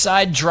far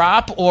side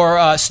drop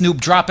or Snoop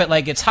drop it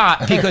like it's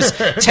hot, because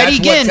Teddy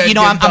Ginn,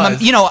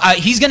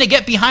 he's going to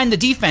get behind the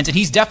defense, and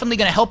he's definitely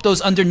going to help those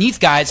underneath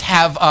guys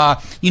have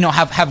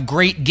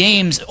great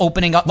games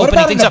opening up. What opening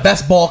about things in the up.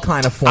 best ball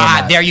kind of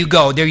format? There you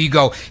go.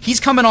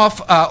 He's coming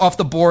off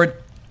the board.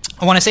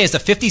 I want to say it's the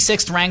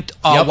 56th ranked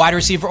wide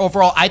receiver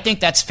overall. I think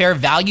that's fair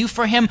value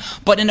for him.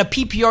 But in a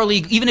PPR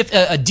league, even if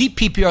a deep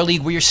PPR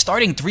league where you're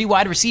starting 3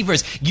 wide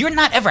receivers, you're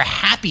not ever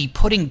happy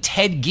putting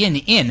Ted Ginn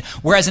in.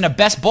 Whereas in a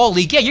best ball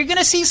league, you're going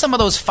to see some of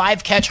those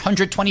 5-catch,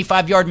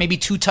 125-yard, maybe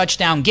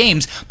 2-touchdown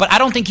games. But I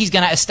don't think he's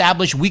going to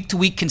establish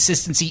week-to-week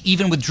consistency,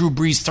 even with Drew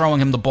Brees throwing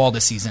him the ball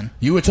this season.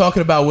 You were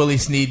talking about Willie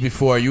Snead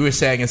before. You were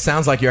saying it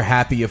sounds like you're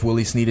happy if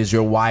Willie Snead is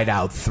your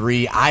wideout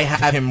 3. I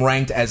have him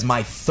ranked as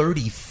my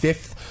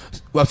 35th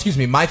my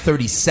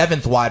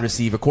 37th wide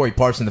receiver, Corey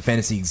Parson, the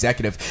fantasy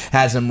executive,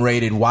 has him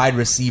rated wide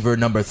receiver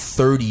number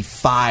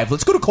 35.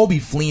 Let's go to Kobe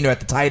Fleener at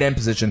the tight end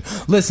position.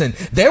 Listen,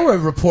 there were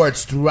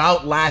reports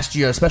throughout last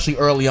year, especially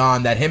early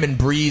on, that him and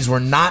Breeze were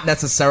not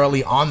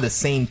necessarily on the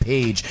same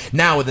page.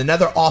 Now, with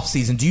another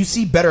offseason, do you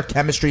see better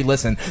chemistry?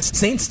 Listen,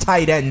 Saints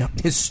tight end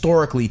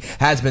historically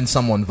has been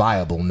someone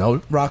viable. No,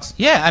 Rox?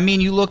 Yeah, I mean,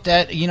 you looked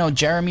at,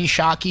 Jeremy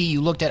Shockey.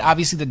 You looked at,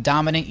 obviously, the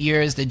dominant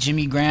years that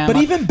Jimmy Graham. But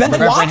even Ben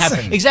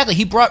Watson. Exactly.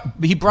 He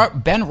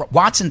brought Ben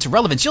Watson to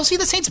relevance. You'll see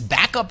the Saints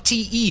backup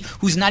TE,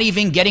 who's not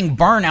even getting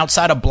burned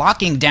outside of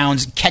blocking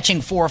downs,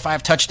 catching 4 or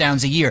 5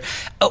 touchdowns a year.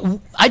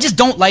 I just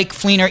don't like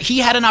Fleener. He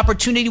had an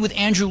opportunity with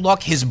Andrew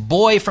Luck, his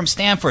boy from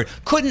Stanford.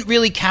 Couldn't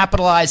really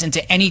capitalize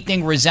into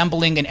anything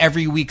resembling an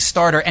every week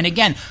starter. And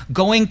again,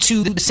 going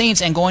to the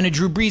Saints and going to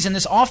Drew Brees in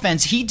this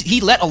offense,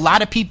 he let a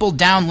lot of people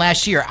down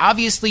last year.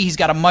 Obviously, he's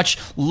got a much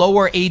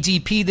lower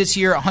ADP this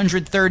year,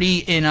 130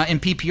 in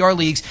PPR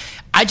leagues.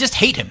 I just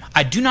hate him.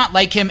 I do not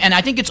like him. And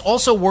I think it's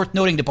also worth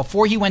noting that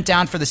before he went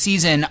down for the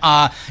season,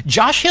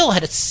 Josh Hill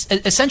had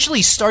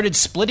essentially started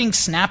splitting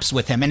snaps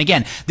with him. And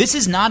again, this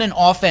is not an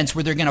offense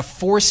where they're going to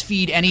force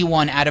feed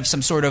anyone out of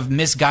some sort of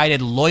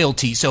misguided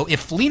loyalty. So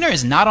if Fleener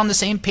is not on the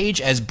same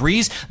page as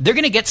Breeze, they're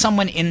going to get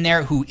someone in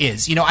there who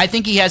is. I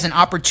think he has an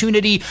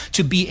opportunity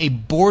to be a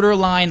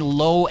borderline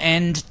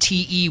low-end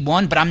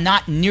TE1, but I'm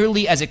not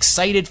nearly as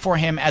excited for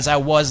him as I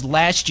was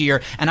last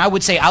year. And I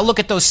would say I'll look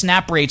at those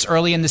snap rates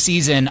early in the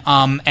season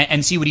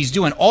and see what he's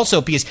doing.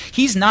 Also, because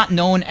he's not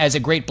known as a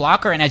great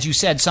blocker, and as you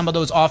said, some of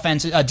those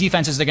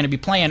defenses they're going to be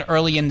playing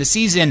early in the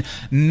season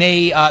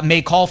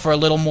may call for a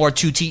little more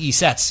 2 TE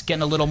sets,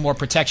 getting a little more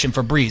protection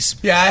for Breeze.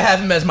 Yeah, I have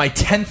him as my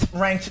 10th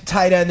ranked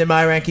tight end in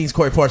my rankings.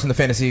 Corey Parson, the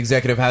fantasy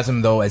executive, has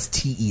him, though, as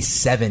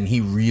TE7.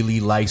 He really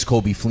likes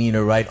Kobe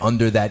Fleener right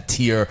under that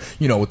tier,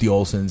 with the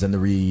Olsens and the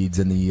Reeds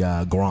and the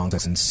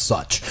Gronks and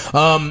such.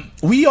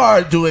 We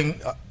are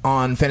doing...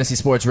 on Fantasy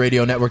Sports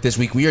Radio Network this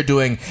week, we are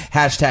doing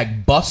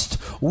hashtag Bust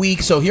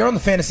Week. So here on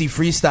the Fantasy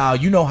Freestyle,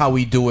 you know how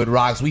we do it,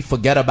 Rocks. We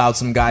forget about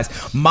some guys.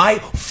 My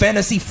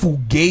Fantasy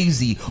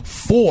Fugazi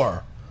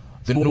for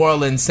the New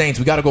Orleans Saints,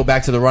 we got to go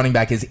back to the running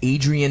back, is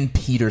Adrian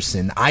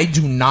Peterson. I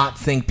do not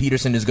think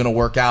Peterson is going to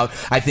work out.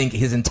 I think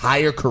his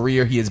entire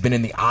career he has been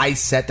in the eye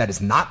set. That is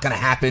not going to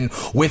happen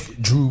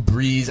with Drew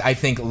Brees. I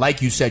think,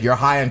 like you said, you're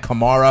high on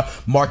Kamara.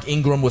 Mark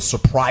Ingram was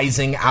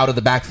surprising out of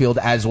the backfield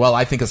as well.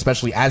 I think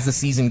especially as the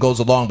season goes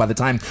along, by the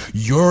time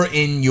you're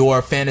in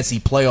your fantasy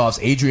playoffs,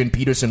 Adrian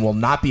Peterson will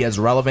not be as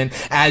relevant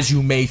as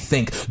you may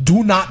think.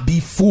 Do not be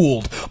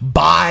fooled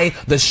by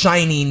the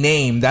shiny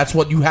name. That's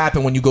what you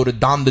happen when you go to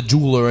Don the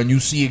Jeweler and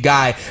you see a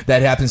guy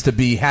that happens to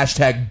be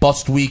hashtag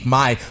Bust Week,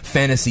 my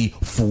Fantasy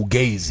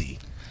Fugazi.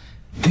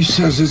 He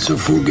says it's a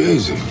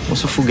Fugazi.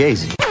 What's a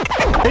Fugazi?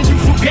 It's a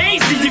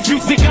Fugazi if you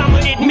think I'ma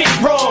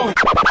admit wrong.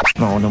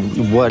 No,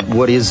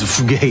 what is a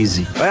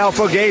Fugazi? Well,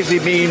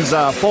 Fugazi means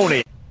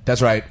phony.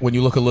 That's right. When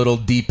you look a little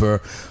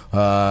deeper,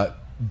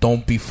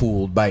 don't be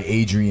fooled by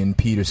Adrian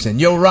Peterson.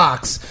 Yo,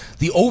 Rocks,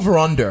 the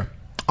over-under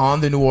on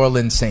the New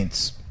Orleans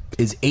Saints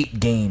is 8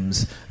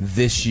 games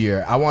this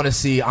year. I want to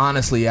see,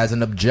 honestly, as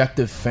an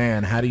objective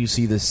fan, how do you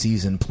see this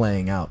season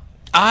playing out?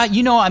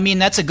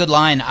 That's a good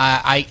line.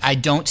 I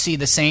don't see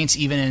the Saints,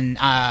 even in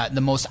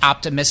the most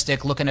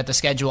optimistic looking at the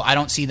schedule, I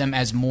don't see them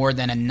as more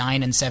than a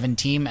 9-7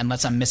 team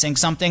unless I'm missing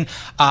something.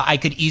 I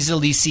could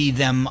easily see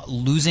them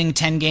losing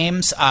 10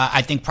 games.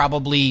 I think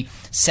probably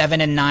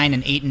 7-9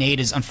 and 8-8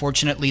 is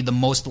unfortunately the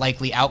most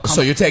likely outcome.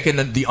 So you're taking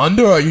the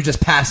under, or are you just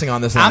passing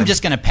on this line? I'm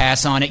just going to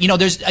pass on it.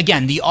 There's,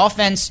 again, the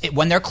offense,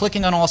 when they're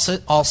clicking on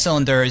all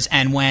cylinders,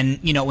 and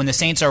when the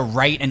Saints are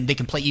right and they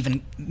can play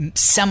even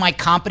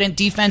semi-competent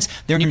defense,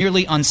 they're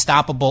nearly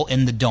unstoppable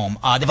in the Dome.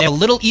 They have a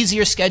little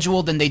easier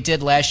schedule than they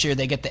did last year.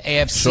 They get the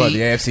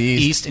AFC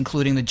East,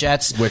 including the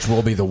Jets, which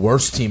will be the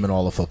worst team in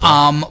all of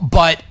football.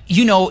 But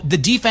the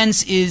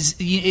defense is.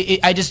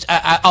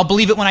 I'll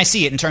believe it when I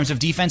see it in terms of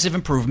defensive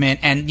improvement.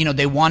 And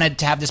they wanted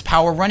to have this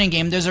power running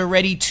game. There's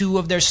already 2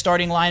 of their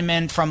starting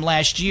linemen from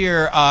last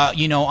year,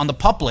 on the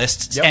PUP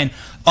list, and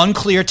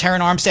unclear. Terron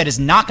Armstead is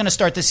not going to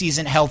start the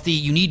season healthy.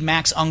 You need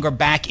Max Unger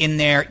back in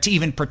there to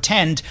even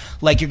pretend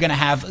like you're going to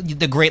have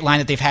the great line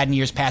that they've had in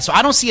years past. So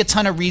I don't see a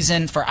ton of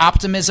reason for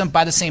optimism.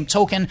 By the same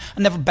token, I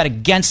never bet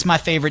against my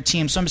favorite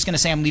team, so I'm just going to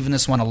say I'm leaving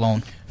this one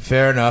alone.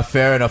 Fair enough.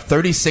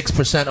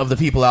 36% of the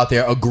people out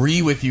there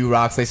agree with you,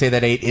 Rox. They say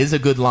that 8 is a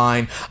good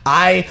line.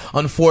 I,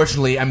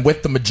 unfortunately, am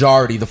with the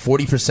majority, the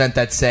 40%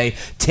 that say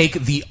take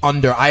the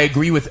under. I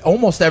agree with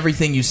almost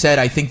everything you said.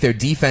 I think their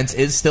defense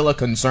is still a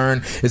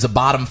concern, is a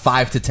bottom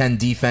 5 to 10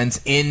 defense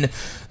in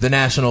the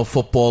National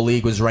Football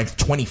League, was ranked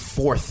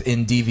 24th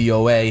in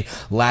DVOA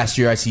last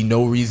year. I see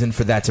no reason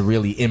for that to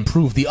really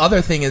improve. The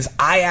other thing is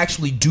I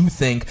actually do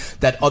think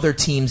that other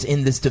teams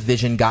in this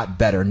division got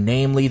better,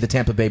 namely the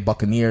Tampa Bay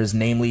Buccaneers,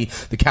 namely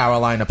the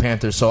Carolina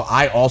Panthers. So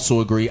I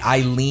also agree. I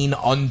lean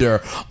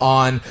under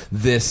on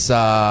this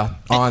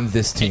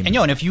team.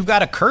 And if you've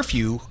got a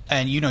curfew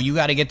and you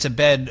got to get to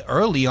bed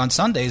early on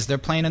Sundays, they're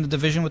playing in the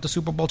division with the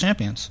Super Bowl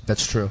champions.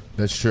 That's true.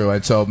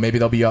 And so maybe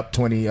they'll be up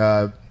 20.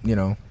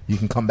 You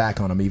can come back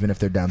on them even if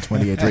they're down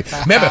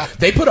 28-3. Remember,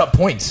 they put up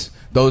points.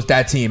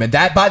 That team. And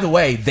that, by the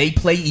way, they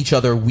play each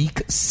other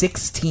week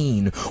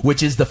 16,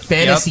 which is the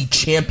fantasy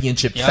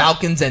championship,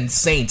 Falcons and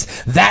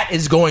Saints. That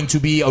is going to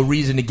be a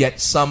reason to get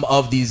some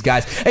of these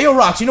guys. Hey, yo,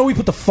 Rox, we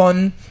put the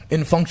fun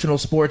in functional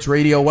sports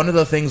radio. One of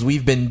the things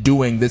we've been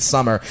doing this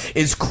summer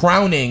is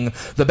crowning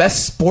the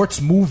best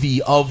sports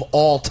movie of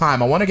all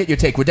time. I want to get your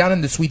take. We're down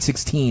in the Sweet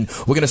 16.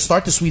 We're going to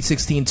start the Sweet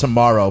 16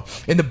 tomorrow.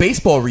 In the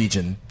baseball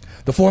region,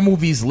 the 4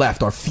 movies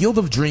left are Field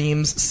of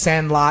Dreams,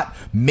 Sandlot,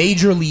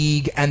 Major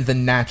League, and The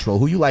Natural.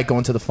 Who you like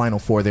going to the Final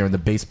 4 there in the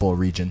baseball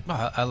region?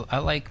 I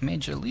like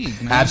Major League,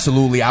 man.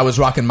 Absolutely. I was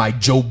rocking my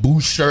Joe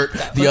Boo shirt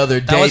the other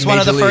day. That was one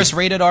of the Major first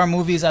rated R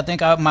movies I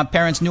think my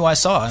parents knew I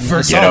saw.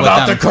 Forget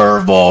about the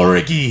curveball,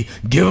 Ricky.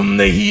 Give them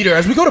the heater.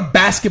 As we go to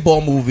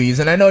basketball movies,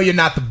 and I know you're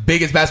not the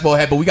biggest basketball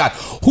head, but we got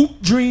Hoop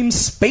Dreams,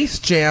 Space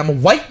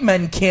Jam, White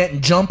Men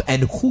Can't Jump,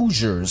 and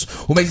Hoosiers.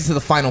 Who makes it to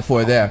the Final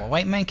 4 there?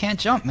 White Men Can't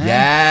Jump, man.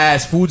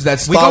 Yes, foods that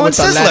start with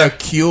the letter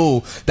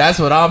Q. That's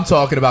what I'm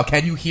talking about.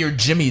 Can you hear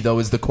Jimmy, though,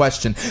 is the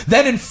question.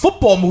 Then in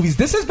football movies,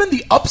 this has been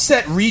the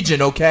upset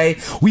region, okay?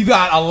 We've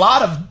got a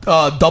lot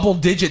of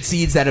double-digit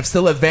seeds that have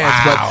still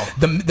advanced. Wow.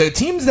 But the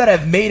teams that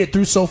have made it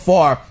through so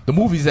far, the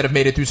movies that have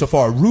made it through so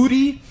far,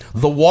 Rudy,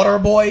 The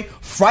Waterboy,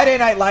 Friday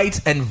Night Lights,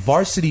 and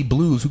Varsity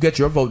Blues. Who gets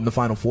your vote in the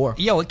Final 4?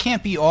 Yo, it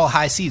can't be all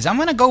high seeds. I'm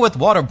going to go with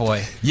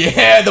Waterboy.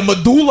 Yeah, the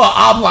medulla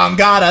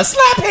oblongata.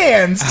 Slap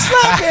hands.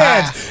 Slap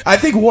hands. I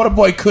think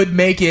Waterboy could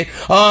make it.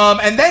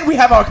 And then we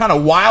have our kind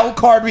of wild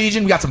card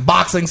region. We got some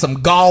boxing,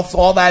 some golf,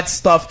 all that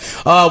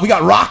stuff. We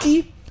got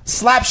Rocky,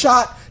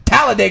 Slapshot,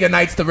 Talladega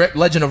Nights, The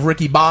Legend of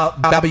Ricky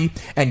Bobby,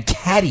 and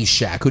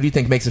Caddyshack. Who do you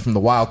think makes it from the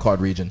wild card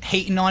region?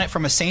 Hating on it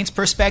from a Saints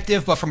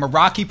perspective, but from a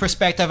Rocky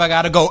perspective, I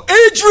got to go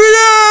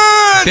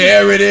Adrian!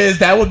 There it is.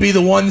 That would be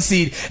the 1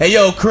 seed. Hey,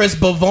 yo, Chris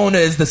Bavona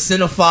is the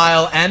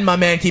cinephile and my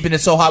man keeping it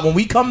so hot. When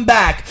we come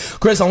back,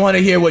 Chris, I want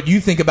to hear what you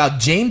think about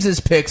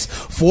James's picks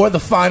for the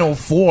Final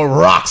 4.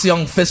 Rock's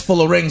Young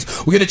Fistful of Rings.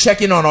 We're going to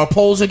check in on our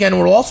polls again.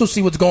 We'll also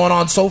see what's going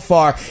on so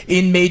far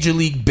in Major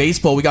League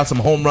Baseball. We got some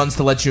home runs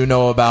to let you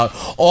know about.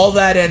 All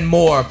that and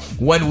more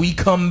when we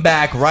come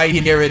back. Right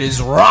here it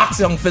is Rock's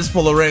Young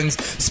Fistful of Rings.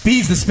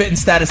 Speeds the Spittin'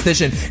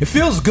 Statistician. It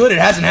feels good. It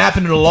hasn't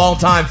happened in a long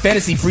time.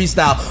 Fantasy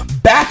Freestyle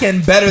back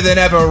and better than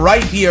ever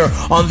right here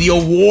on the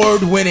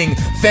award-winning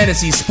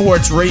Fantasy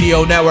Sports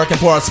Radio Network. And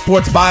for our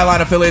Sports Byline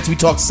affiliates, we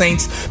talk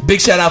Saints.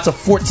 Big shout out to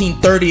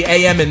 1430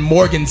 AM in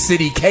Morgan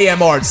City,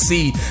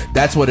 KMRC.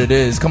 That's what it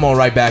is. Come on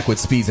right back with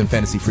Speeds and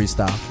Fantasy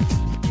Freestyle.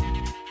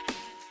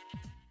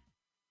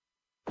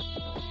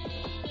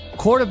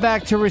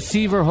 Quarterback to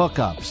receiver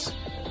hookups,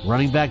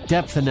 running back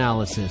depth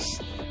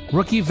analysis,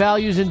 rookie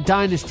values in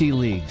dynasty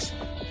leagues,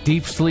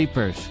 deep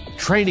sleepers,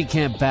 training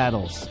camp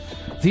battles.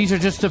 These are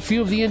just a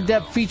few of the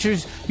in-depth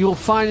features you will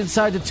find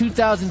inside the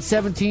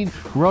 2017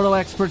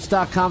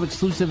 RotoExperts.com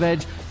exclusive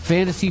Edge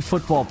Fantasy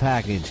Football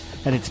Package.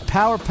 And it's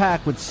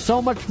power-packed with so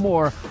much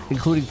more,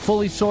 including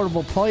fully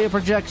sortable player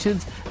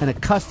projections and a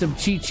custom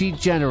cheat sheet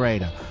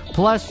generator.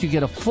 Plus, you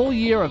get a full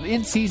year of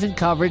in-season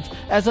coverage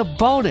as a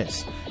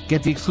bonus.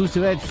 Get the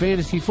exclusive Edge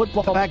Fantasy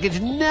Football Package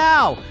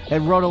now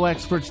at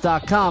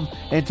RotoExperts.com.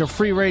 Enter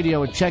free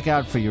radio at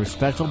checkout for your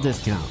special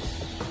discount.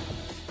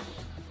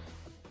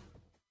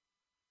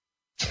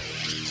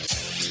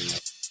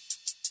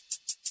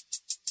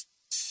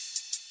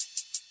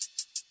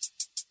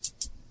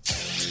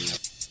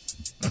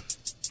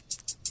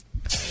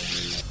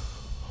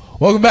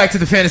 Welcome back to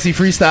the Fantasy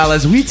Freestyle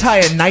as we tie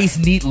a nice,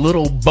 neat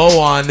little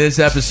bow on this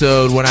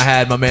episode when I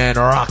had my man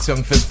Rock's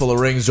Young Fistful of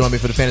Rings join me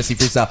for the Fantasy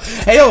Freestyle.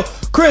 Hey, yo,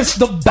 Chris,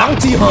 the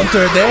bounty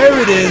hunter, there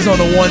it is on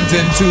the 1s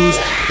and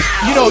 2s.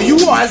 You know, you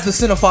as the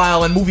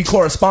cinephile and movie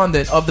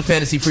correspondent of the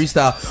Fantasy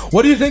Freestyle,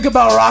 what do you think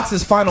about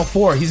Rock's Final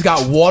 4? He's got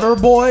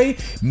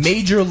Waterboy,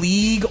 Major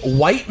League,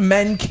 White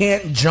Men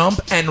Can't Jump,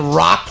 and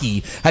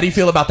Rocky. How do you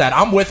feel about that?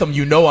 I'm with him.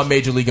 You know I'm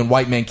Major League and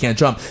White Men Can't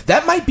Jump.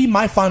 That might be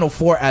my Final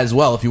 4 as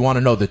well if you want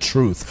to know the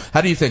truth.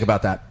 How do you think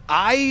about that?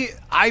 I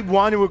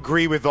want to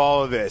agree with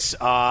all of this.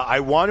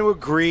 I want to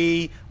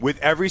agree with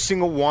every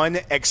single one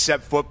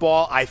except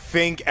football. I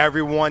think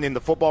everyone in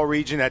the football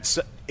region, it's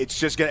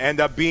just going to end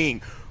up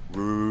being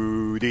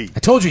Rudy.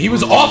 I told you, he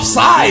was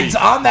offsides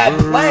on that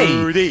play.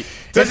 Rudy.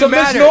 Doesn't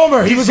matter.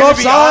 Misnomer. He was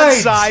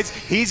offsides.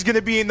 He's going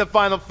to be in the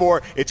Final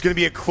 4. It's going to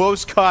be a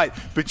close cut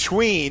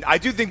between. I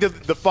do think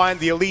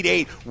the Elite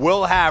 8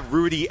 will have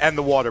Rudy and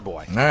the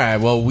Waterboy. All right,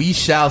 well, we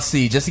shall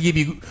see. Just to give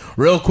you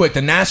real quick,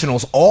 the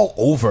Nationals all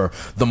over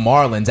the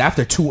Marlins.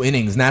 After 2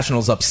 innings,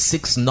 Nationals up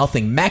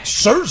 6-0. Max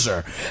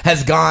Scherzer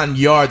has gone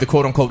yard, the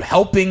quote-unquote,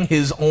 helping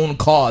his own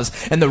cause.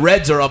 And the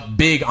Reds are up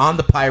big on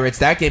the Pirates.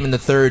 That game in the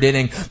 3rd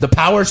inning. The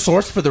power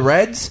source for the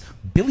Reds,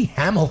 Billy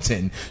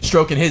Hamilton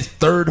stroking his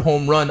 3rd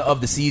home run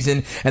of the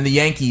season, and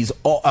the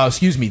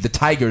the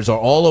Tigers are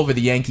all over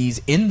the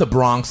Yankees in the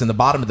Bronx in the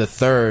bottom of the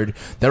 3rd.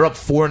 They're up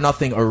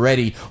 4-0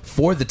 already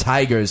for the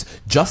Tigers.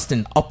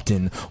 Justin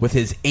Upton with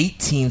his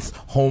 18th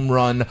home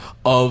run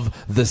of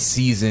the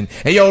season.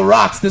 Hey, yo,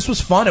 Rox, this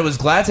was fun. It was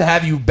glad to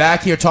have you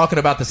back here talking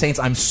about the Saints.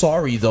 I'm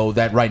sorry, though,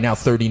 that right now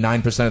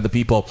 39% of the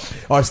people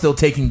are still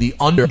taking the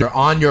under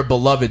on your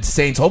beloved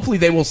Saints. Hopefully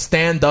they will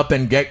stand up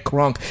and get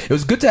crunk. It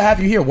was good to have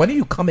you here. When are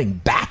you coming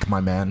back, my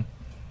man?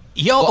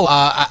 Yo,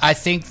 I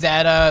think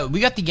that we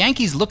got the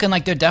Yankees looking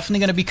like they're definitely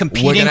going to be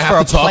competing for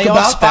a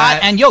playoff spot. That.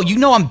 And, yo,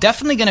 I'm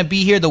definitely going to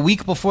be here the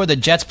week before the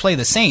Jets play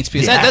the Saints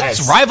because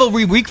that's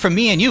rivalry week for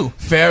me and you.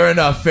 Fair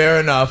enough.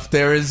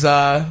 There's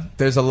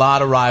a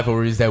lot of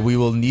rivalries that we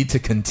will need to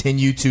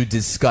continue to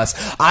discuss.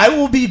 I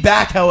will be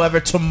back, however,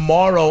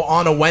 tomorrow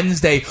on a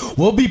Wednesday.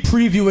 We'll be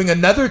previewing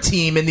another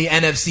team in the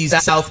NFC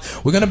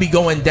South. We're going to be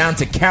going down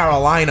to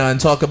Carolina and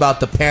talk about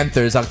the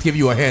Panthers. I'll give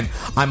you a hint.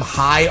 I'm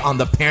high on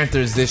the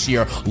Panthers this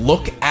year.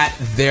 Look at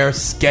their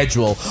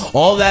schedule.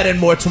 All that and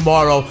more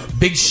tomorrow.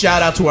 Big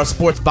shout out to our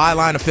Sports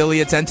Byline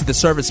affiliates and to the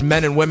service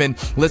men and women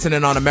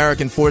listening on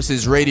American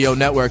Forces Radio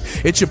Network.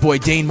 It's your boy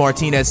Dane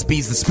Martinez,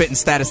 Speeds, the Spittin'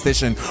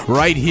 Statistician,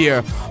 right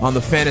here on the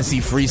Fantasy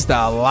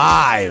Freestyle,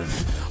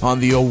 live on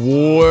the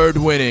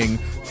award-winning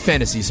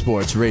Fantasy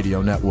Sports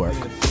Radio Network.